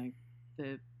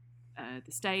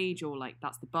 the stage, or like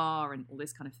that's the bar, and all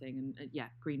this kind of thing. And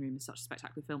Green Room is such a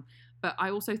spectacular film. But I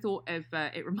also thought of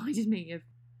it reminded me of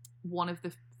one of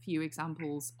the few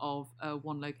examples of a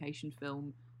one location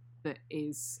film that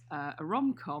is a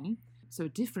rom-com, so a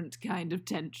different kind of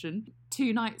tension.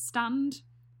 Two Night Stand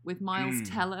with Miles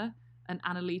Teller and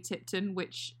Annalee Tipton,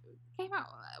 which came out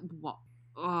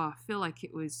I feel like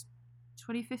it was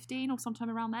 2015 or sometime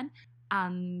around then.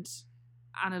 And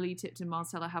Annalee Tipton and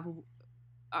Miles Teller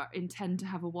intend to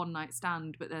have a one night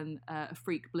stand, but then a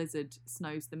freak blizzard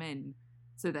snows them in,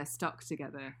 so they're stuck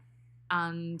together.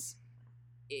 And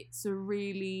it's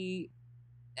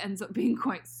ends up being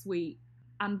quite sweet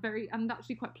and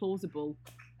actually quite plausible,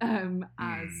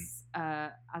 as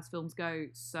films go.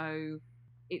 So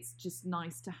it's just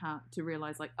nice to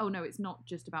realize, like, oh no, it's not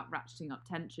just about ratcheting up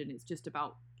tension, it's just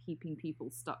about keeping people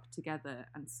stuck together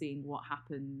and seeing what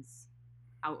happens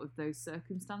out of those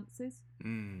circumstances.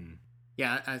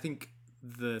 Yeah, I think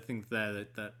the thing there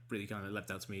that really kind of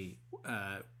leapt out to me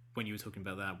when you were talking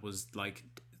about that was like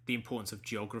the importance of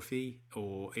geography,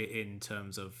 or in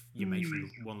terms of you making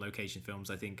one location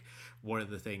films. I think one of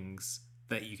the things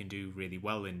that you can do really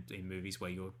well in movies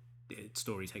where your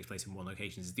story takes place in one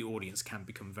location is the audience can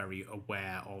become very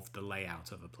aware of the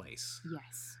layout of a place.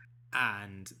 Yes.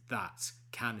 And that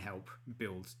can help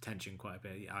build tension quite a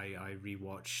bit. I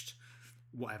rewatched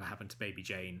Whatever Happened to Baby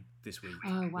Jane this week.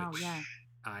 Oh wow, which yeah.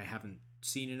 I haven't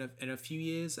seen in a few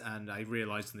years, and I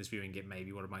realised in this viewing it may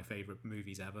be one of my favourite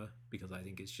movies ever, because I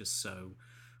think it's just so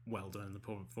well done and the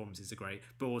performances are great.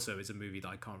 But also it's a movie that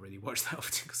I can't really watch that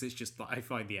often, because it's just like, I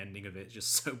find the ending of it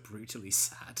just so brutally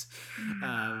sad.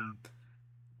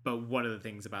 But one of the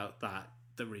things about that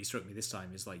really struck me this time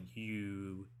is like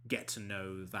you get to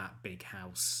know that big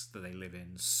house that they live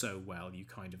in so well. You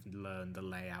kind of learn the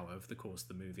layout over the course of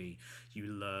the movie. You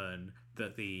learn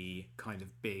that the kind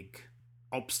of big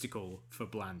obstacle for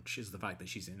Blanche is the fact that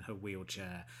she's in her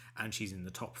wheelchair and she's in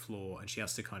the top floor and she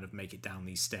has to kind of make it down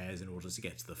these stairs in order to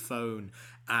get to the phone.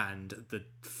 And the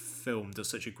film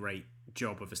does such a great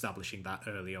job of establishing that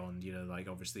early on, like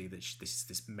obviously that this is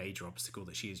this major obstacle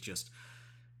that she is just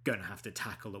going to have to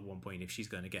tackle at one point if she's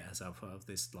going to get herself out of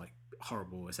this like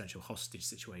horrible essential hostage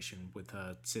situation with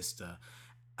her sister.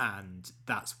 And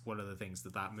that's one of the things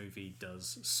that movie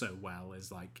does so well,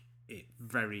 is like it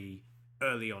very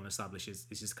early on establishes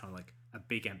this is kind of like a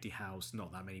big empty house,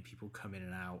 not that many people come in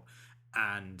and out,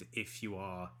 and if you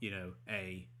are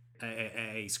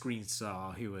a screen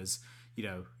star who has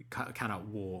cannot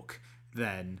walk,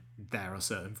 then there are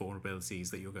certain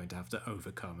vulnerabilities that you're going to have to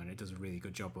overcome. And it does a really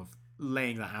good job of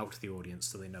laying that out to the audience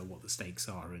so they know what the stakes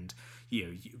are, and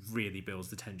really builds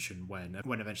the tension when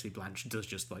eventually Blanche does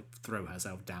just like throw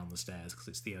herself down the stairs, because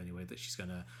it's the only way that she's going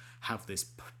to have this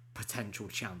potential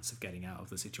chance of getting out of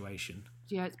the situation.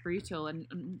 Yeah, it's brutal, and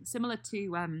similar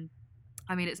to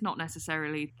I mean, it's not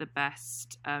necessarily the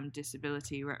best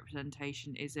disability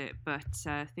representation, is it? But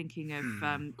thinking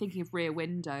of Rear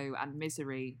Window and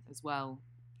Misery as well.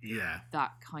 Yeah,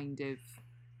 that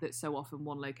so often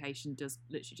one location does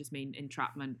literally just mean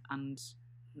entrapment, and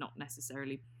not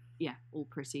necessarily all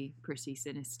pretty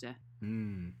sinister.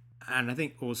 And I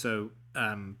think also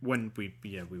when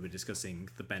we were discussing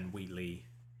the Ben Wheatley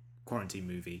quarantine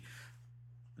movie,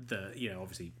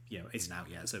 obviously isn't out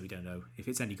yet, so we don't know if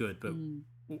it's any good, but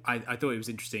I thought it was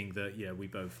interesting that we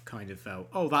both kind of felt,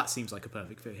 oh, that seems like a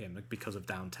perfect fit for him, because of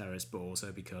Down Terrace, but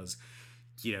also because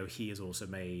he has also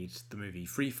made the movie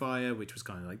Free Fire, which was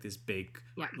kind of like this big,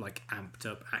 Yeah. like amped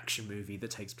up action movie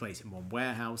that takes place in one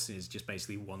warehouse and is just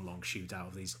basically one long shootout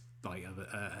of these, like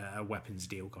a weapons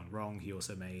deal gone wrong. He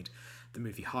also made the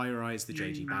movie High Rise, the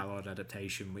J.G. Ballard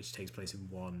adaptation, which takes place in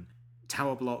one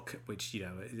tower block, which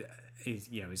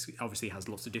is obviously has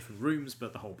lots of different rooms,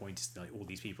 but the whole point is like all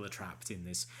these people are trapped in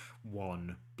this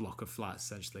one block of flats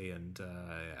essentially, and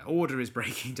order is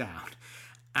breaking down.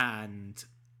 And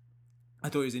I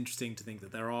thought it was interesting to think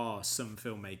that there are some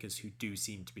filmmakers who do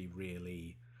seem to be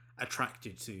really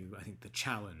attracted to, I think, the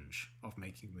challenge of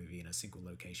making a movie in a single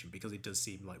location, because it does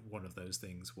seem like one of those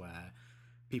things where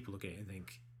people look at it and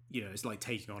think, it's like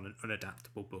taking on an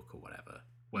unadaptable book or whatever,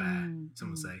 where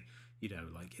someone say,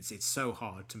 like it's so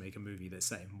hard to make a movie that's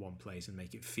set in one place and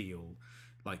make it feel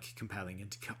like compelling and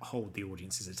to hold the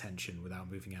audience's attention without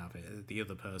moving out of it. The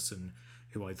other person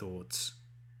who I thought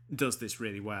does this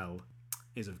really well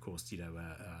is, of course,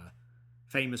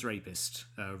 famous rapist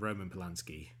Roman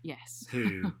Polanski. Yes.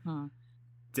 Who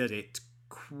did it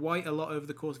quite a lot over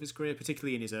the course of his career,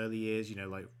 particularly in his early years.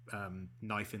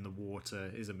 Knife in the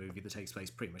Water is a movie that takes place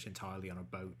pretty much entirely on a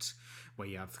boat, where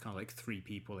you have kind of like three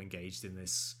people engaged in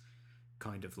this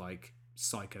kind of like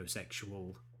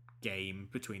psychosexual game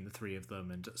between the three of them,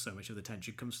 and so much of the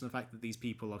tension comes from the fact that these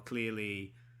people are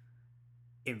clearly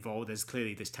involved. There's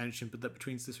clearly this tension but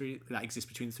that exists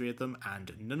between the three of them,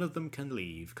 and none of them can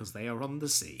leave because they are on the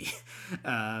sea.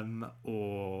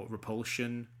 Or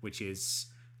Repulsion, which is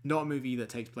not a movie that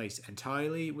takes place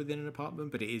entirely within an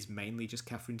apartment, but it is mainly just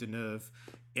Catherine Deneuve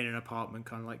in an apartment,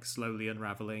 kind of like slowly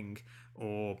unraveling.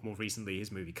 Or more recently,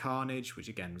 his movie Carnage, which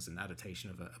again was an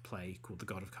adaptation of a play called The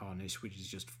God of Carnage, which is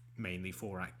just mainly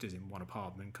four actors in one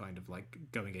apartment, kind of like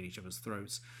going at each other's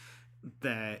throats.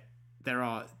 There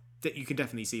are, you can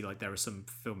definitely see like there are some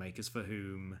filmmakers for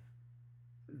whom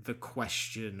the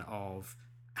question of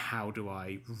how do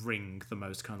I wring the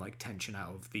most kind of like tension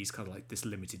out of these kind of like this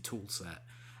limited tool set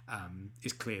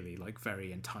is clearly like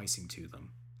very enticing to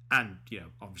them, and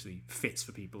obviously fits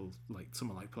for people like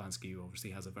someone like Polanski, who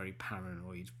obviously has a very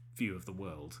paranoid view of the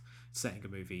world, setting a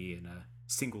movie in a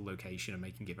single location and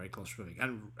making it very claustrophobic.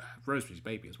 And Rosemary's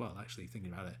Baby as well, actually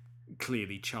thinking about it,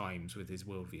 clearly chimes with his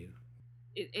worldview.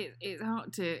 It's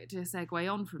hard to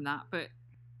segue on from that, but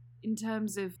in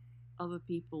terms of other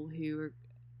people who are,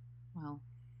 well,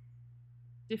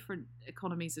 different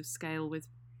economies of scale with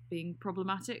being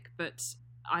problematic, but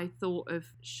I thought of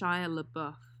Shia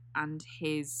LaBeouf and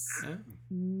his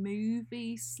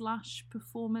movie /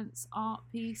 performance art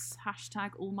piece,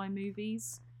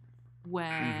 #AllMyMovies,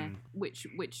 where which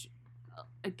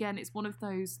again, it's one of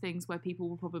those things where people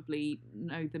will probably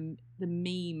know the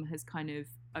meme has kind of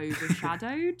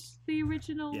overshadowed the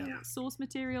original source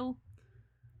material,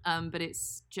 but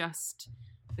it's just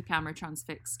the camera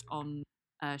transfixed on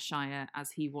Shia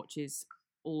as he watches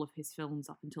all of his films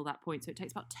up until that point. So it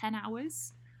takes about 10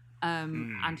 hours.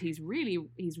 And he's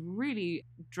really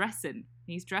dressing.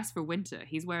 He's dressed for winter.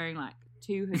 He's wearing like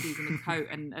 2 hoodies and a coat,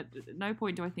 and at no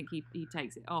point do I think he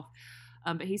takes it off.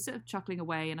 But he's sort of chuckling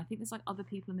away, and I think there's like other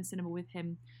people in the cinema with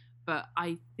him. But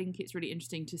I think it's really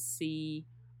interesting to see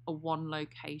a one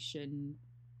location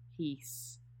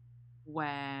piece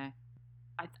where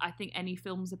I think any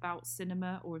films about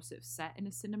cinema or sort of set in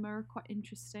a cinema are quite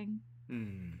interesting.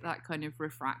 That kind of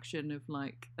refraction of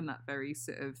like, and that very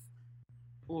sort of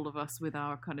all of us with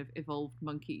our kind of evolved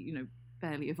monkey,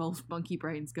 barely evolved monkey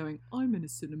brains going, I'm in a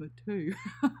cinema too,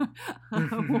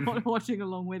 watching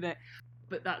along with it.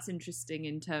 But that's interesting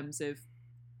in terms of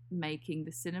making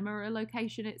the cinema a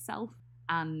location itself,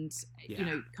 and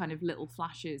kind of little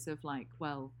flashes of like,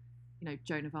 well,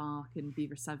 Joan of Arc and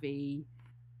Vivre sa vie,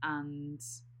 and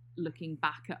looking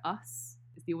back at us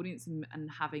as the audience and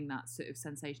having that sort of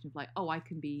sensation of like, oh, I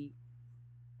can be,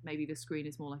 maybe the screen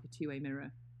is more like a two-way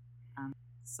mirror, and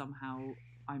somehow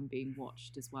I'm being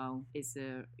watched as well, is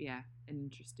an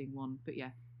interesting one. But yeah,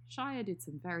 Shia did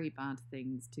some very bad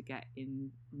things to get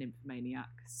in Nymphomaniac,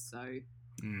 so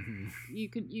you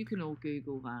can all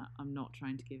Google that. I'm not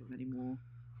trying to give him any more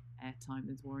airtime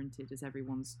than's warranted, as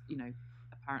everyone's,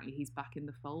 apparently he's back in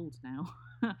the fold now.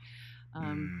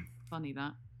 Funny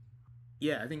that.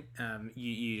 Yeah, I think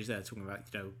you just there talking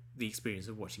about the experience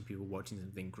of watching people watching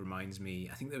something reminds me.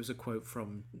 I think there was a quote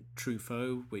from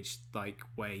Truffaut, which like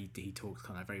where he talks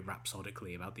kind of very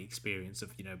rhapsodically about the experience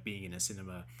of being in a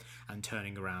cinema and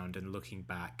turning around and looking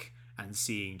back and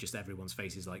seeing just everyone's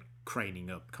faces like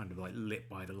craning up, kind of like lit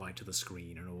by the light of the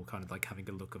screen, and all kind of like having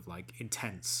a look of like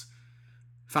intense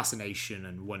fascination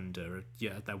and wonder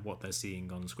at what they're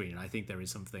seeing on screen. And I think there is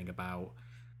something about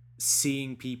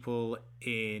seeing people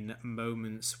in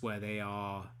moments where they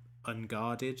are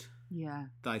unguarded Yeah.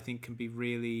 that I think can be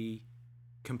really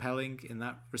compelling in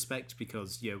that respect,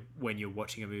 because when you're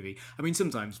watching a movie, I mean,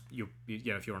 sometimes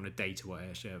if you're on a date or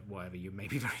whatever, you may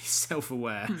be very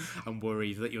self-aware and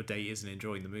worried that your date isn't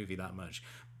enjoying the movie that much.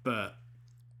 But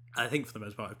I think for the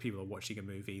most part, if people are watching a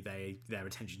movie, their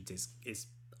attention is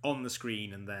on the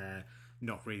screen, and they're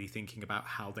not really thinking about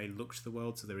how they look to the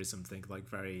world. So there is something like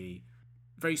very,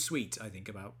 very sweet, I think,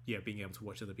 about being able to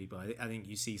watch other people. I think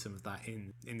you see some of that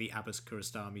in the Abbas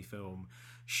Kiarostami film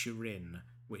Shirin,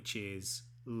 which is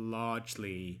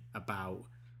largely about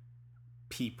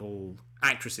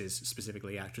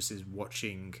specifically actresses,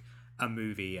 watching a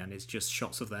movie, and it's just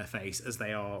shots of their face as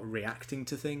they are reacting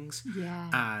to things. Yeah.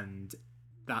 And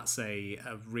that's a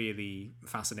really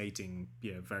fascinating,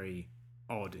 very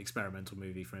odd experimental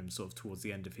movie for him, sort of towards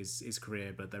the end of his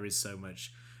career. But there is so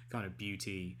much kind of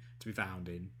beauty to be found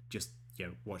in just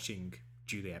watching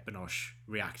Juliette Binoche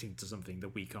reacting to something that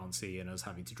we can't see, and us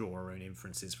having to draw our own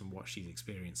inferences from what she's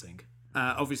experiencing.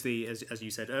 Obviously, as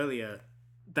you said earlier,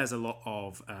 there's a lot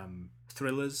of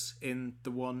thrillers in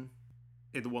the one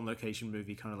location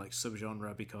movie kind of like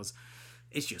subgenre, because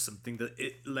it's just something that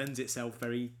it lends itself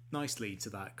very nicely to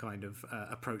that kind of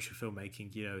approach of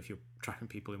filmmaking. If you're trapping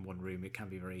people in one room, it can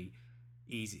be very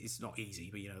easy. It's not easy,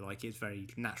 but it's very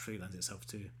naturally lends itself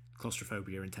to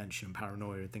claustrophobia and tension and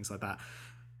paranoia and things like that.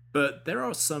 But there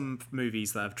are some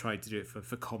movies that have tried to do it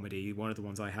for comedy. One of the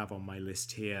ones I have on my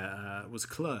list here was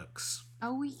Clerks.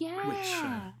 Oh, yeah. Which,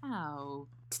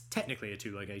 technically a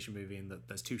 2-location movie in that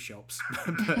there's 2 shops,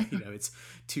 but it's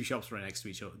 2 shops right next to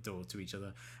each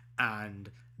other,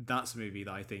 and that's a movie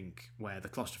that I think where the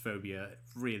claustrophobia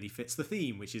really fits the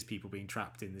theme, which is people being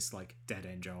trapped in this like dead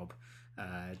end job.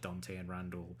 Dante and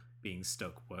Randall being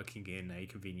stuck working in a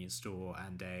convenience store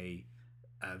and a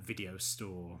video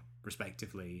store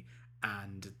respectively,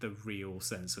 and the real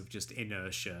sense of just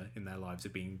inertia in their lives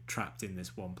of being trapped in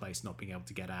this one place, not being able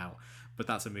to get out. But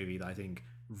that's a movie that I think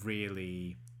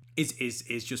really is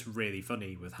just really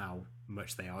funny with how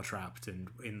much they are trapped, and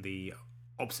in the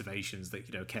observations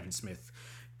that Kevin Smith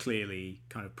clearly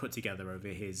kind of put together over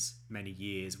his many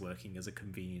years working as a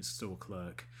convenience store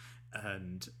clerk,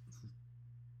 and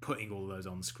putting all those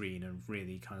on screen and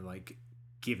really kind of like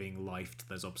giving life to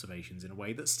those observations in a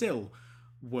way that still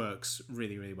works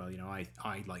really, really well.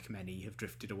 I like many have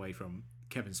drifted away from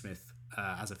Kevin Smith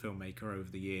as a filmmaker over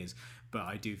the years, but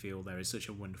I do feel there is such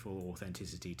a wonderful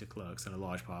authenticity to Clerks, and a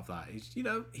large part of that is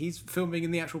he's filming in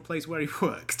the actual place where he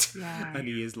worked. Yeah. And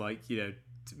he is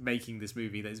making this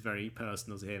movie that is very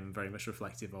personal to him and very much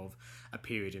reflective of a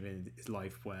period of his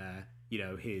life where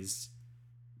his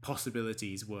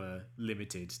possibilities were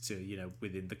limited to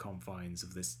within the confines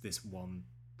of this one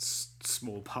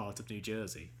small part of New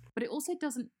Jersey. But it also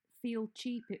doesn't feel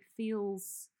cheap. It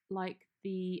feels like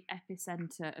the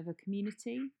epicenter of a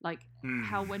community, like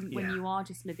how when you are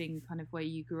just living kind of where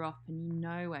you grew up and you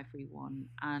know everyone.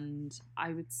 And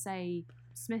I would say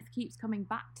Smith keeps coming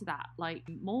back to that. Like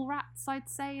Mallrats, I'd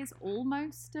say, is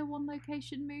almost a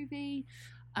 1-location movie.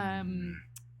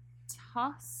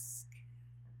 Tusk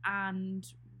and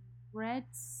Red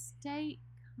State,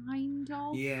 kind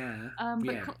of.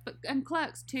 But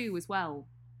Clerks 2 as well,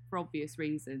 for obvious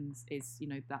reasons, is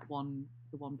the one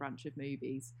branch of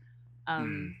movies.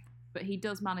 But he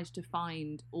does manage to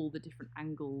find all the different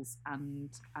angles and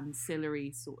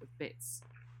ancillary sort of bits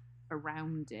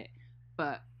around it.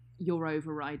 But your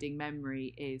overriding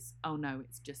memory is, oh no,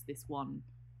 it's just this one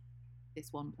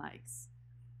place,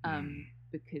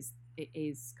 because it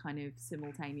is kind of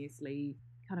simultaneously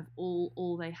kind of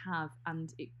all they have,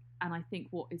 and I think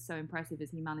what is so impressive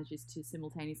is he manages to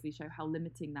simultaneously show how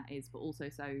limiting that is, but also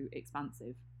so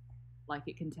expansive. Like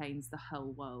it contains the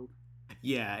whole world.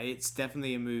 Yeah, it's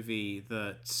definitely a movie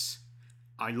that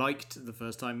I liked the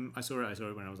first time I saw it. I saw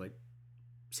it when I was like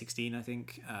 16, I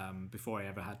think, before I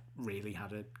ever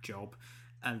had a job,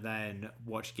 and then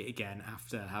watched it again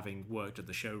after having worked at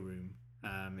the showroom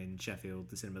in Sheffield,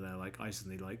 the cinema there. Like I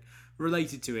suddenly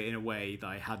related to it in a way that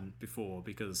I hadn't before,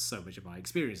 because so much of my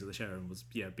experience at the showroom was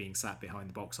being sat behind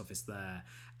the box office there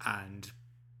and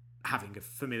having a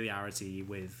familiarity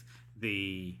with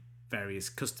the various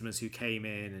customers who came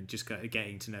in, and just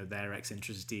getting to know their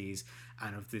eccentricities,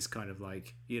 and of this kind of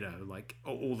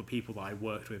all the people that I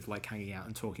worked with, hanging out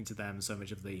and talking to them. So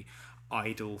much of the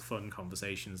idle fun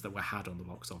conversations that were had on the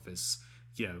box office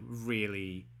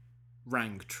really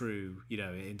rang true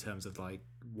in terms of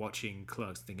watching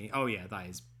Clerks and thinking, oh yeah, that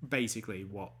is basically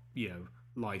what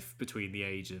life between the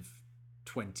age of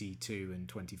 22 and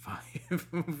 25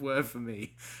 were for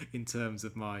me in terms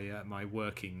of my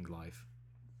working life.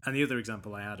 And the other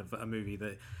example I had of a movie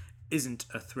that isn't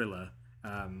a thriller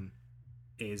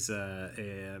is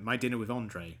My Dinner with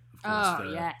Andre, of course.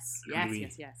 Oh, yes.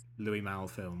 Louis Malle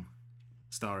film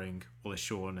starring Wallace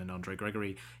Shawn and Andre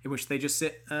Gregory, in which they just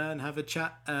sit and have a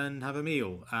chat and have a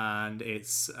meal, and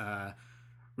it's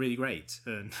really great,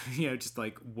 and just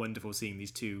like wonderful seeing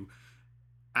these two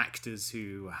actors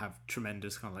who have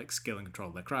tremendous kind of like skill and control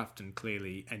of their craft and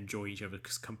clearly enjoy each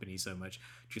other's company so much,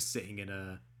 just sitting in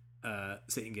a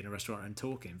restaurant and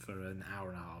talking for an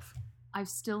hour and a half. I've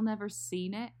still never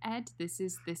seen it, Ed. This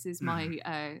is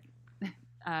my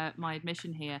my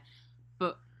admission here,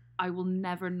 but I will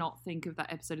never not think of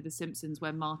that episode of The Simpsons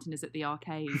where Martin is at the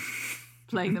arcade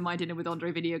playing the My Dinner with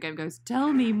Andre video game, goes,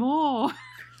 "Tell me more."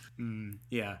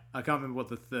 Yeah, I can't remember what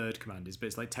the third command is, but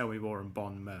it's like "Tell me more" and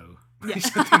 "Bon Mo." Yeah.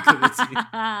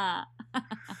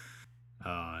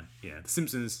 Yeah, The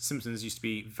Simpsons used to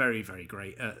be very, very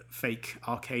great at fake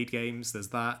arcade games. There's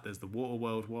that. There's the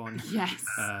Waterworld one. Yes.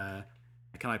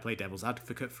 Can I play devil's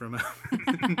advocate for a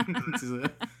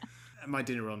moment? My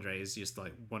Dinner with Andre is just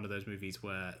like one of those movies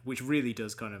which really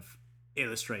does kind of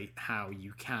illustrate how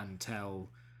you can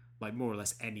tell like more or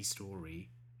less any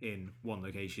story in one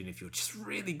location if you're just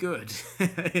really good,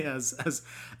 as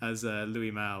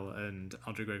Louis Malle and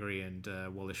Andre Gregory and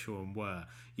Wallace Shawn were.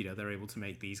 They're able to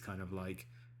make these kind of like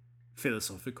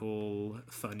philosophical,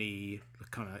 funny,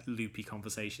 kind of loopy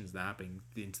conversations that happen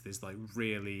into this like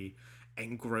really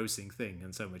engrossing thing,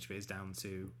 and so much of it is down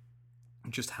to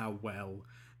just how well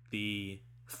the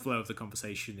flow of the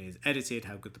conversation is edited,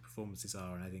 how good the performances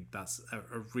are, and I think that's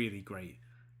a really great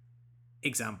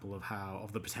example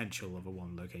of the potential of a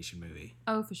one location movie.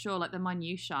 Oh, for sure. Like the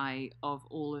minutiae of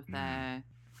all of their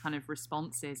kind of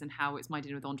responses and how it's My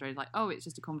Dinner with Andre is like, oh, it's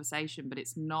just a conversation, but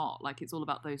it's not. Like it's all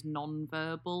about those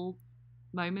non-verbal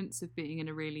moments of being in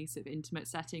a really sort of intimate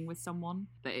setting with someone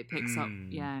that it picks up.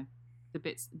 Yeah, the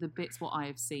bits what I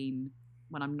have seen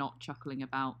when I'm not chuckling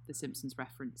about the Simpsons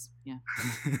reference. Yeah.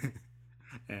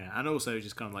 Yeah, and also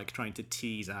just kind of like trying to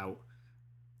tease out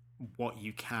what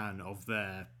you can of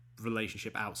their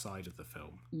relationship outside of the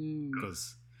film,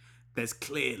 because there's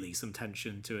clearly some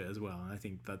tension to it as well, and I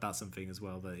think that's something as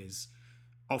well that is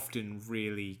often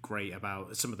really great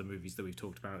about some of the movies that we've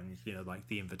talked about, and like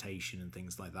The Invitation and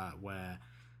things like that, where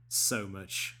so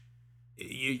much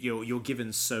you're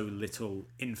given so little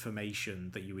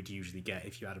information that you would usually get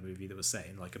if you had a movie that was set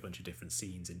in like a bunch of different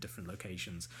scenes in different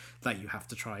locations, that you have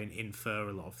to try and infer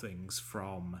a lot of things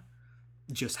from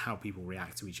just how people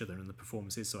react to each other and the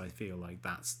performances. So I feel like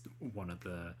that's one of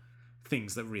the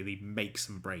things that really makes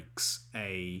and breaks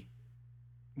a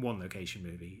one location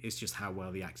movie, is just how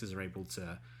well the actors are able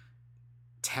to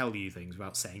tell you things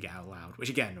without saying it out loud, which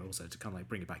again, also to kind of like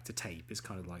bring it back to Tape, is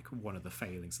kind of like one of the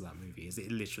failings of that movie, is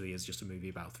it literally is just a movie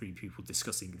about three people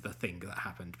discussing the thing that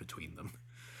happened between them,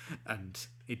 and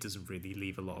it doesn't really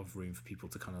leave a lot of room for people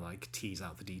to kind of like tease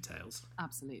out the details.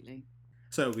 Absolutely.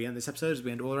 So we end this episode as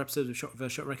we end all our episodes of Shot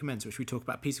vs. Shot Recommends, which we talk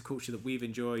about a piece of culture that we've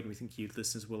enjoyed and we think you, the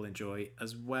listeners, will enjoy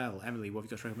as well. Emily, what have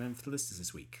you got to recommend for the listeners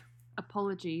this week?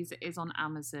 Apologies, it is on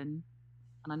Amazon,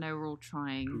 and I know we're all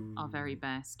trying our very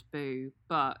best, boo,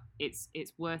 but it's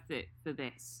worth it for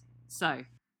this. So,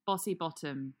 Bossy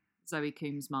Bottom, Zoe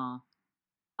Coombs-Marr.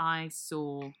 I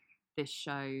saw this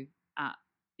show at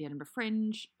the Edinburgh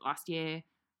Fringe last year,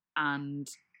 and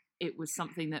it was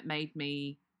something that made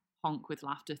me honk with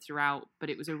laughter throughout, but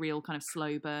it was a real kind of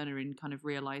slow burner in kind of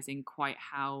realising quite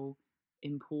how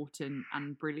important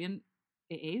and brilliant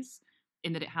it is,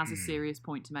 in that it has a serious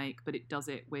point to make, but it does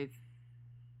it with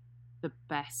the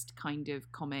best kind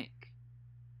of comic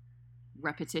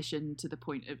repetition, to the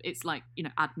point of it's like,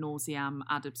 ad nauseam,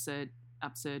 ad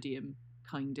absurdum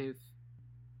kind of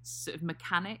sort of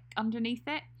mechanic underneath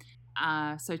it.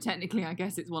 So technically, I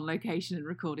guess it's one location and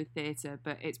recorded theatre,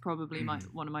 but it's probably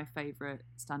one of my favourite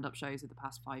stand-up shows of the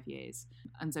past 5 years.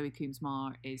 And Zoe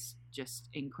Coombs-Marr is just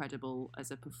incredible as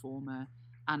a performer,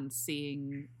 and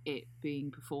seeing it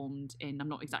being performed in, I'm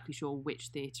not exactly sure which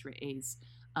theatre it is,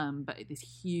 but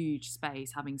this huge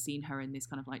space, having seen her in this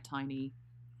kind of like tiny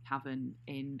cavern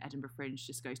in Edinburgh Fringe,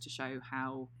 just goes to show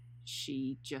how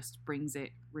she just brings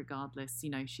it regardless.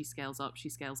 She scales up, she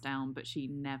scales down, but she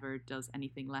never does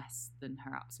anything less than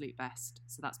her absolute best.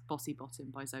 So that's Bossy Bottom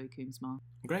by Zoe Coombs-Marr.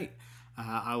 Great.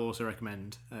 I'll also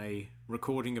recommend a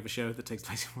recording of a show that takes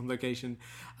place in one location.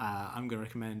 I'm going to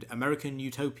recommend American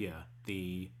Utopia,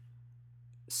 the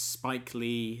Spike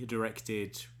Lee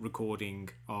directed recording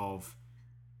of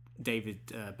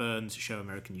David Byrne's show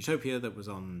American Utopia that was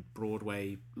on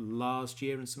Broadway last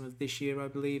year and some of this year, I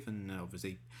believe, and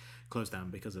obviously closed down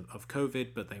because of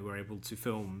COVID, but they were able to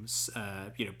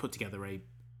put together a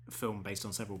film based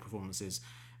on several performances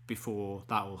before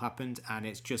that all happened, and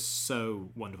it's just so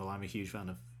wonderful. I'm a huge fan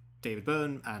of David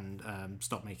Byrne, and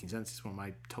Stop Making Sense is one of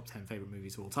my top 10 favourite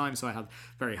movies of all time, so I had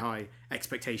very high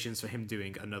expectations for him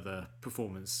doing another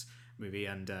performance movie,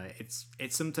 and it's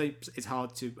sometimes it's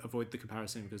hard to avoid the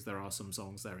comparison because there are some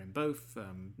songs there in both.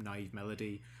 Naive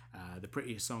Melody, the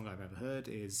prettiest song I've ever heard,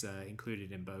 is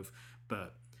included in both,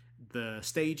 but the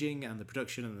staging and the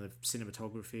production and the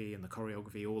cinematography and the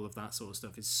choreography, all of that sort of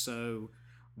stuff is so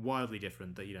wildly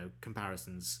different that, you know,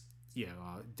 comparisons, you know,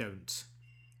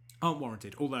 aren't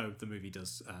warranted, although the movie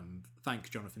does thank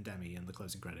Jonathan Demme in the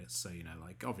closing credits, so, you know,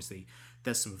 like, obviously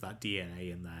there's some of that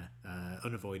DNA in there,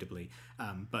 unavoidably,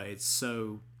 but it's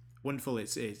so wonderful.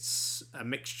 It's a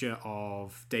mixture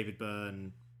of David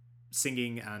Byrne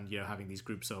singing and, you know, having these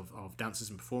groups of dancers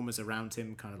and performers around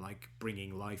him, kind of like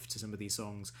bringing life to some of these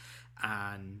songs,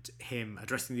 and him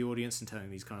addressing the audience and telling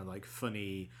these kind of like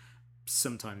funny,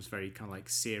 sometimes very kind of like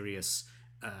serious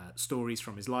stories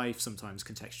from his life, sometimes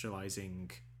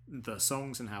contextualizing the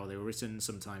songs and how they were written,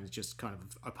 sometimes just kind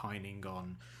of opining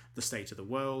on the state of the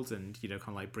world and, you know, kind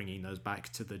of like bringing those back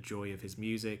to the joy of his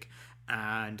music.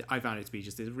 And I found it to be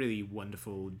just a really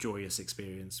wonderful, joyous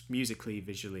experience. Musically,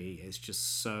 visually, it's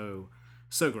just so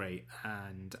great.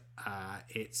 And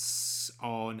it's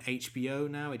on HBO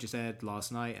now. It just aired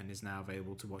last night and is now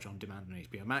available to watch on demand on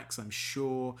HBO Max. I'm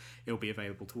sure it'll be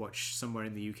available to watch somewhere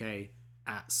in the UK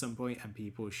at some point, and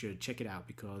people should check it out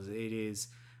because it is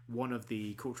one of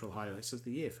the cultural highlights of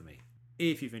the year for me.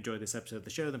 If you've enjoyed this episode of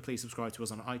the show, then please subscribe to us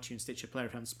on iTunes, Stitcher, Player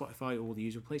FM, Spotify, all the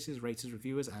usual places. Rate us,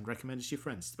 reviewers, and recommend us to your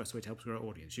friends. It's the best way to help us grow our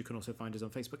audience. You can also find us on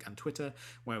Facebook and Twitter,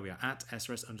 where we are at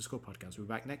SRS_podcast. We'll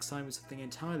be back next time with something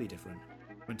entirely different.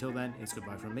 Until then, it's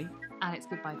goodbye from me. And it's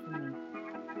goodbye from me.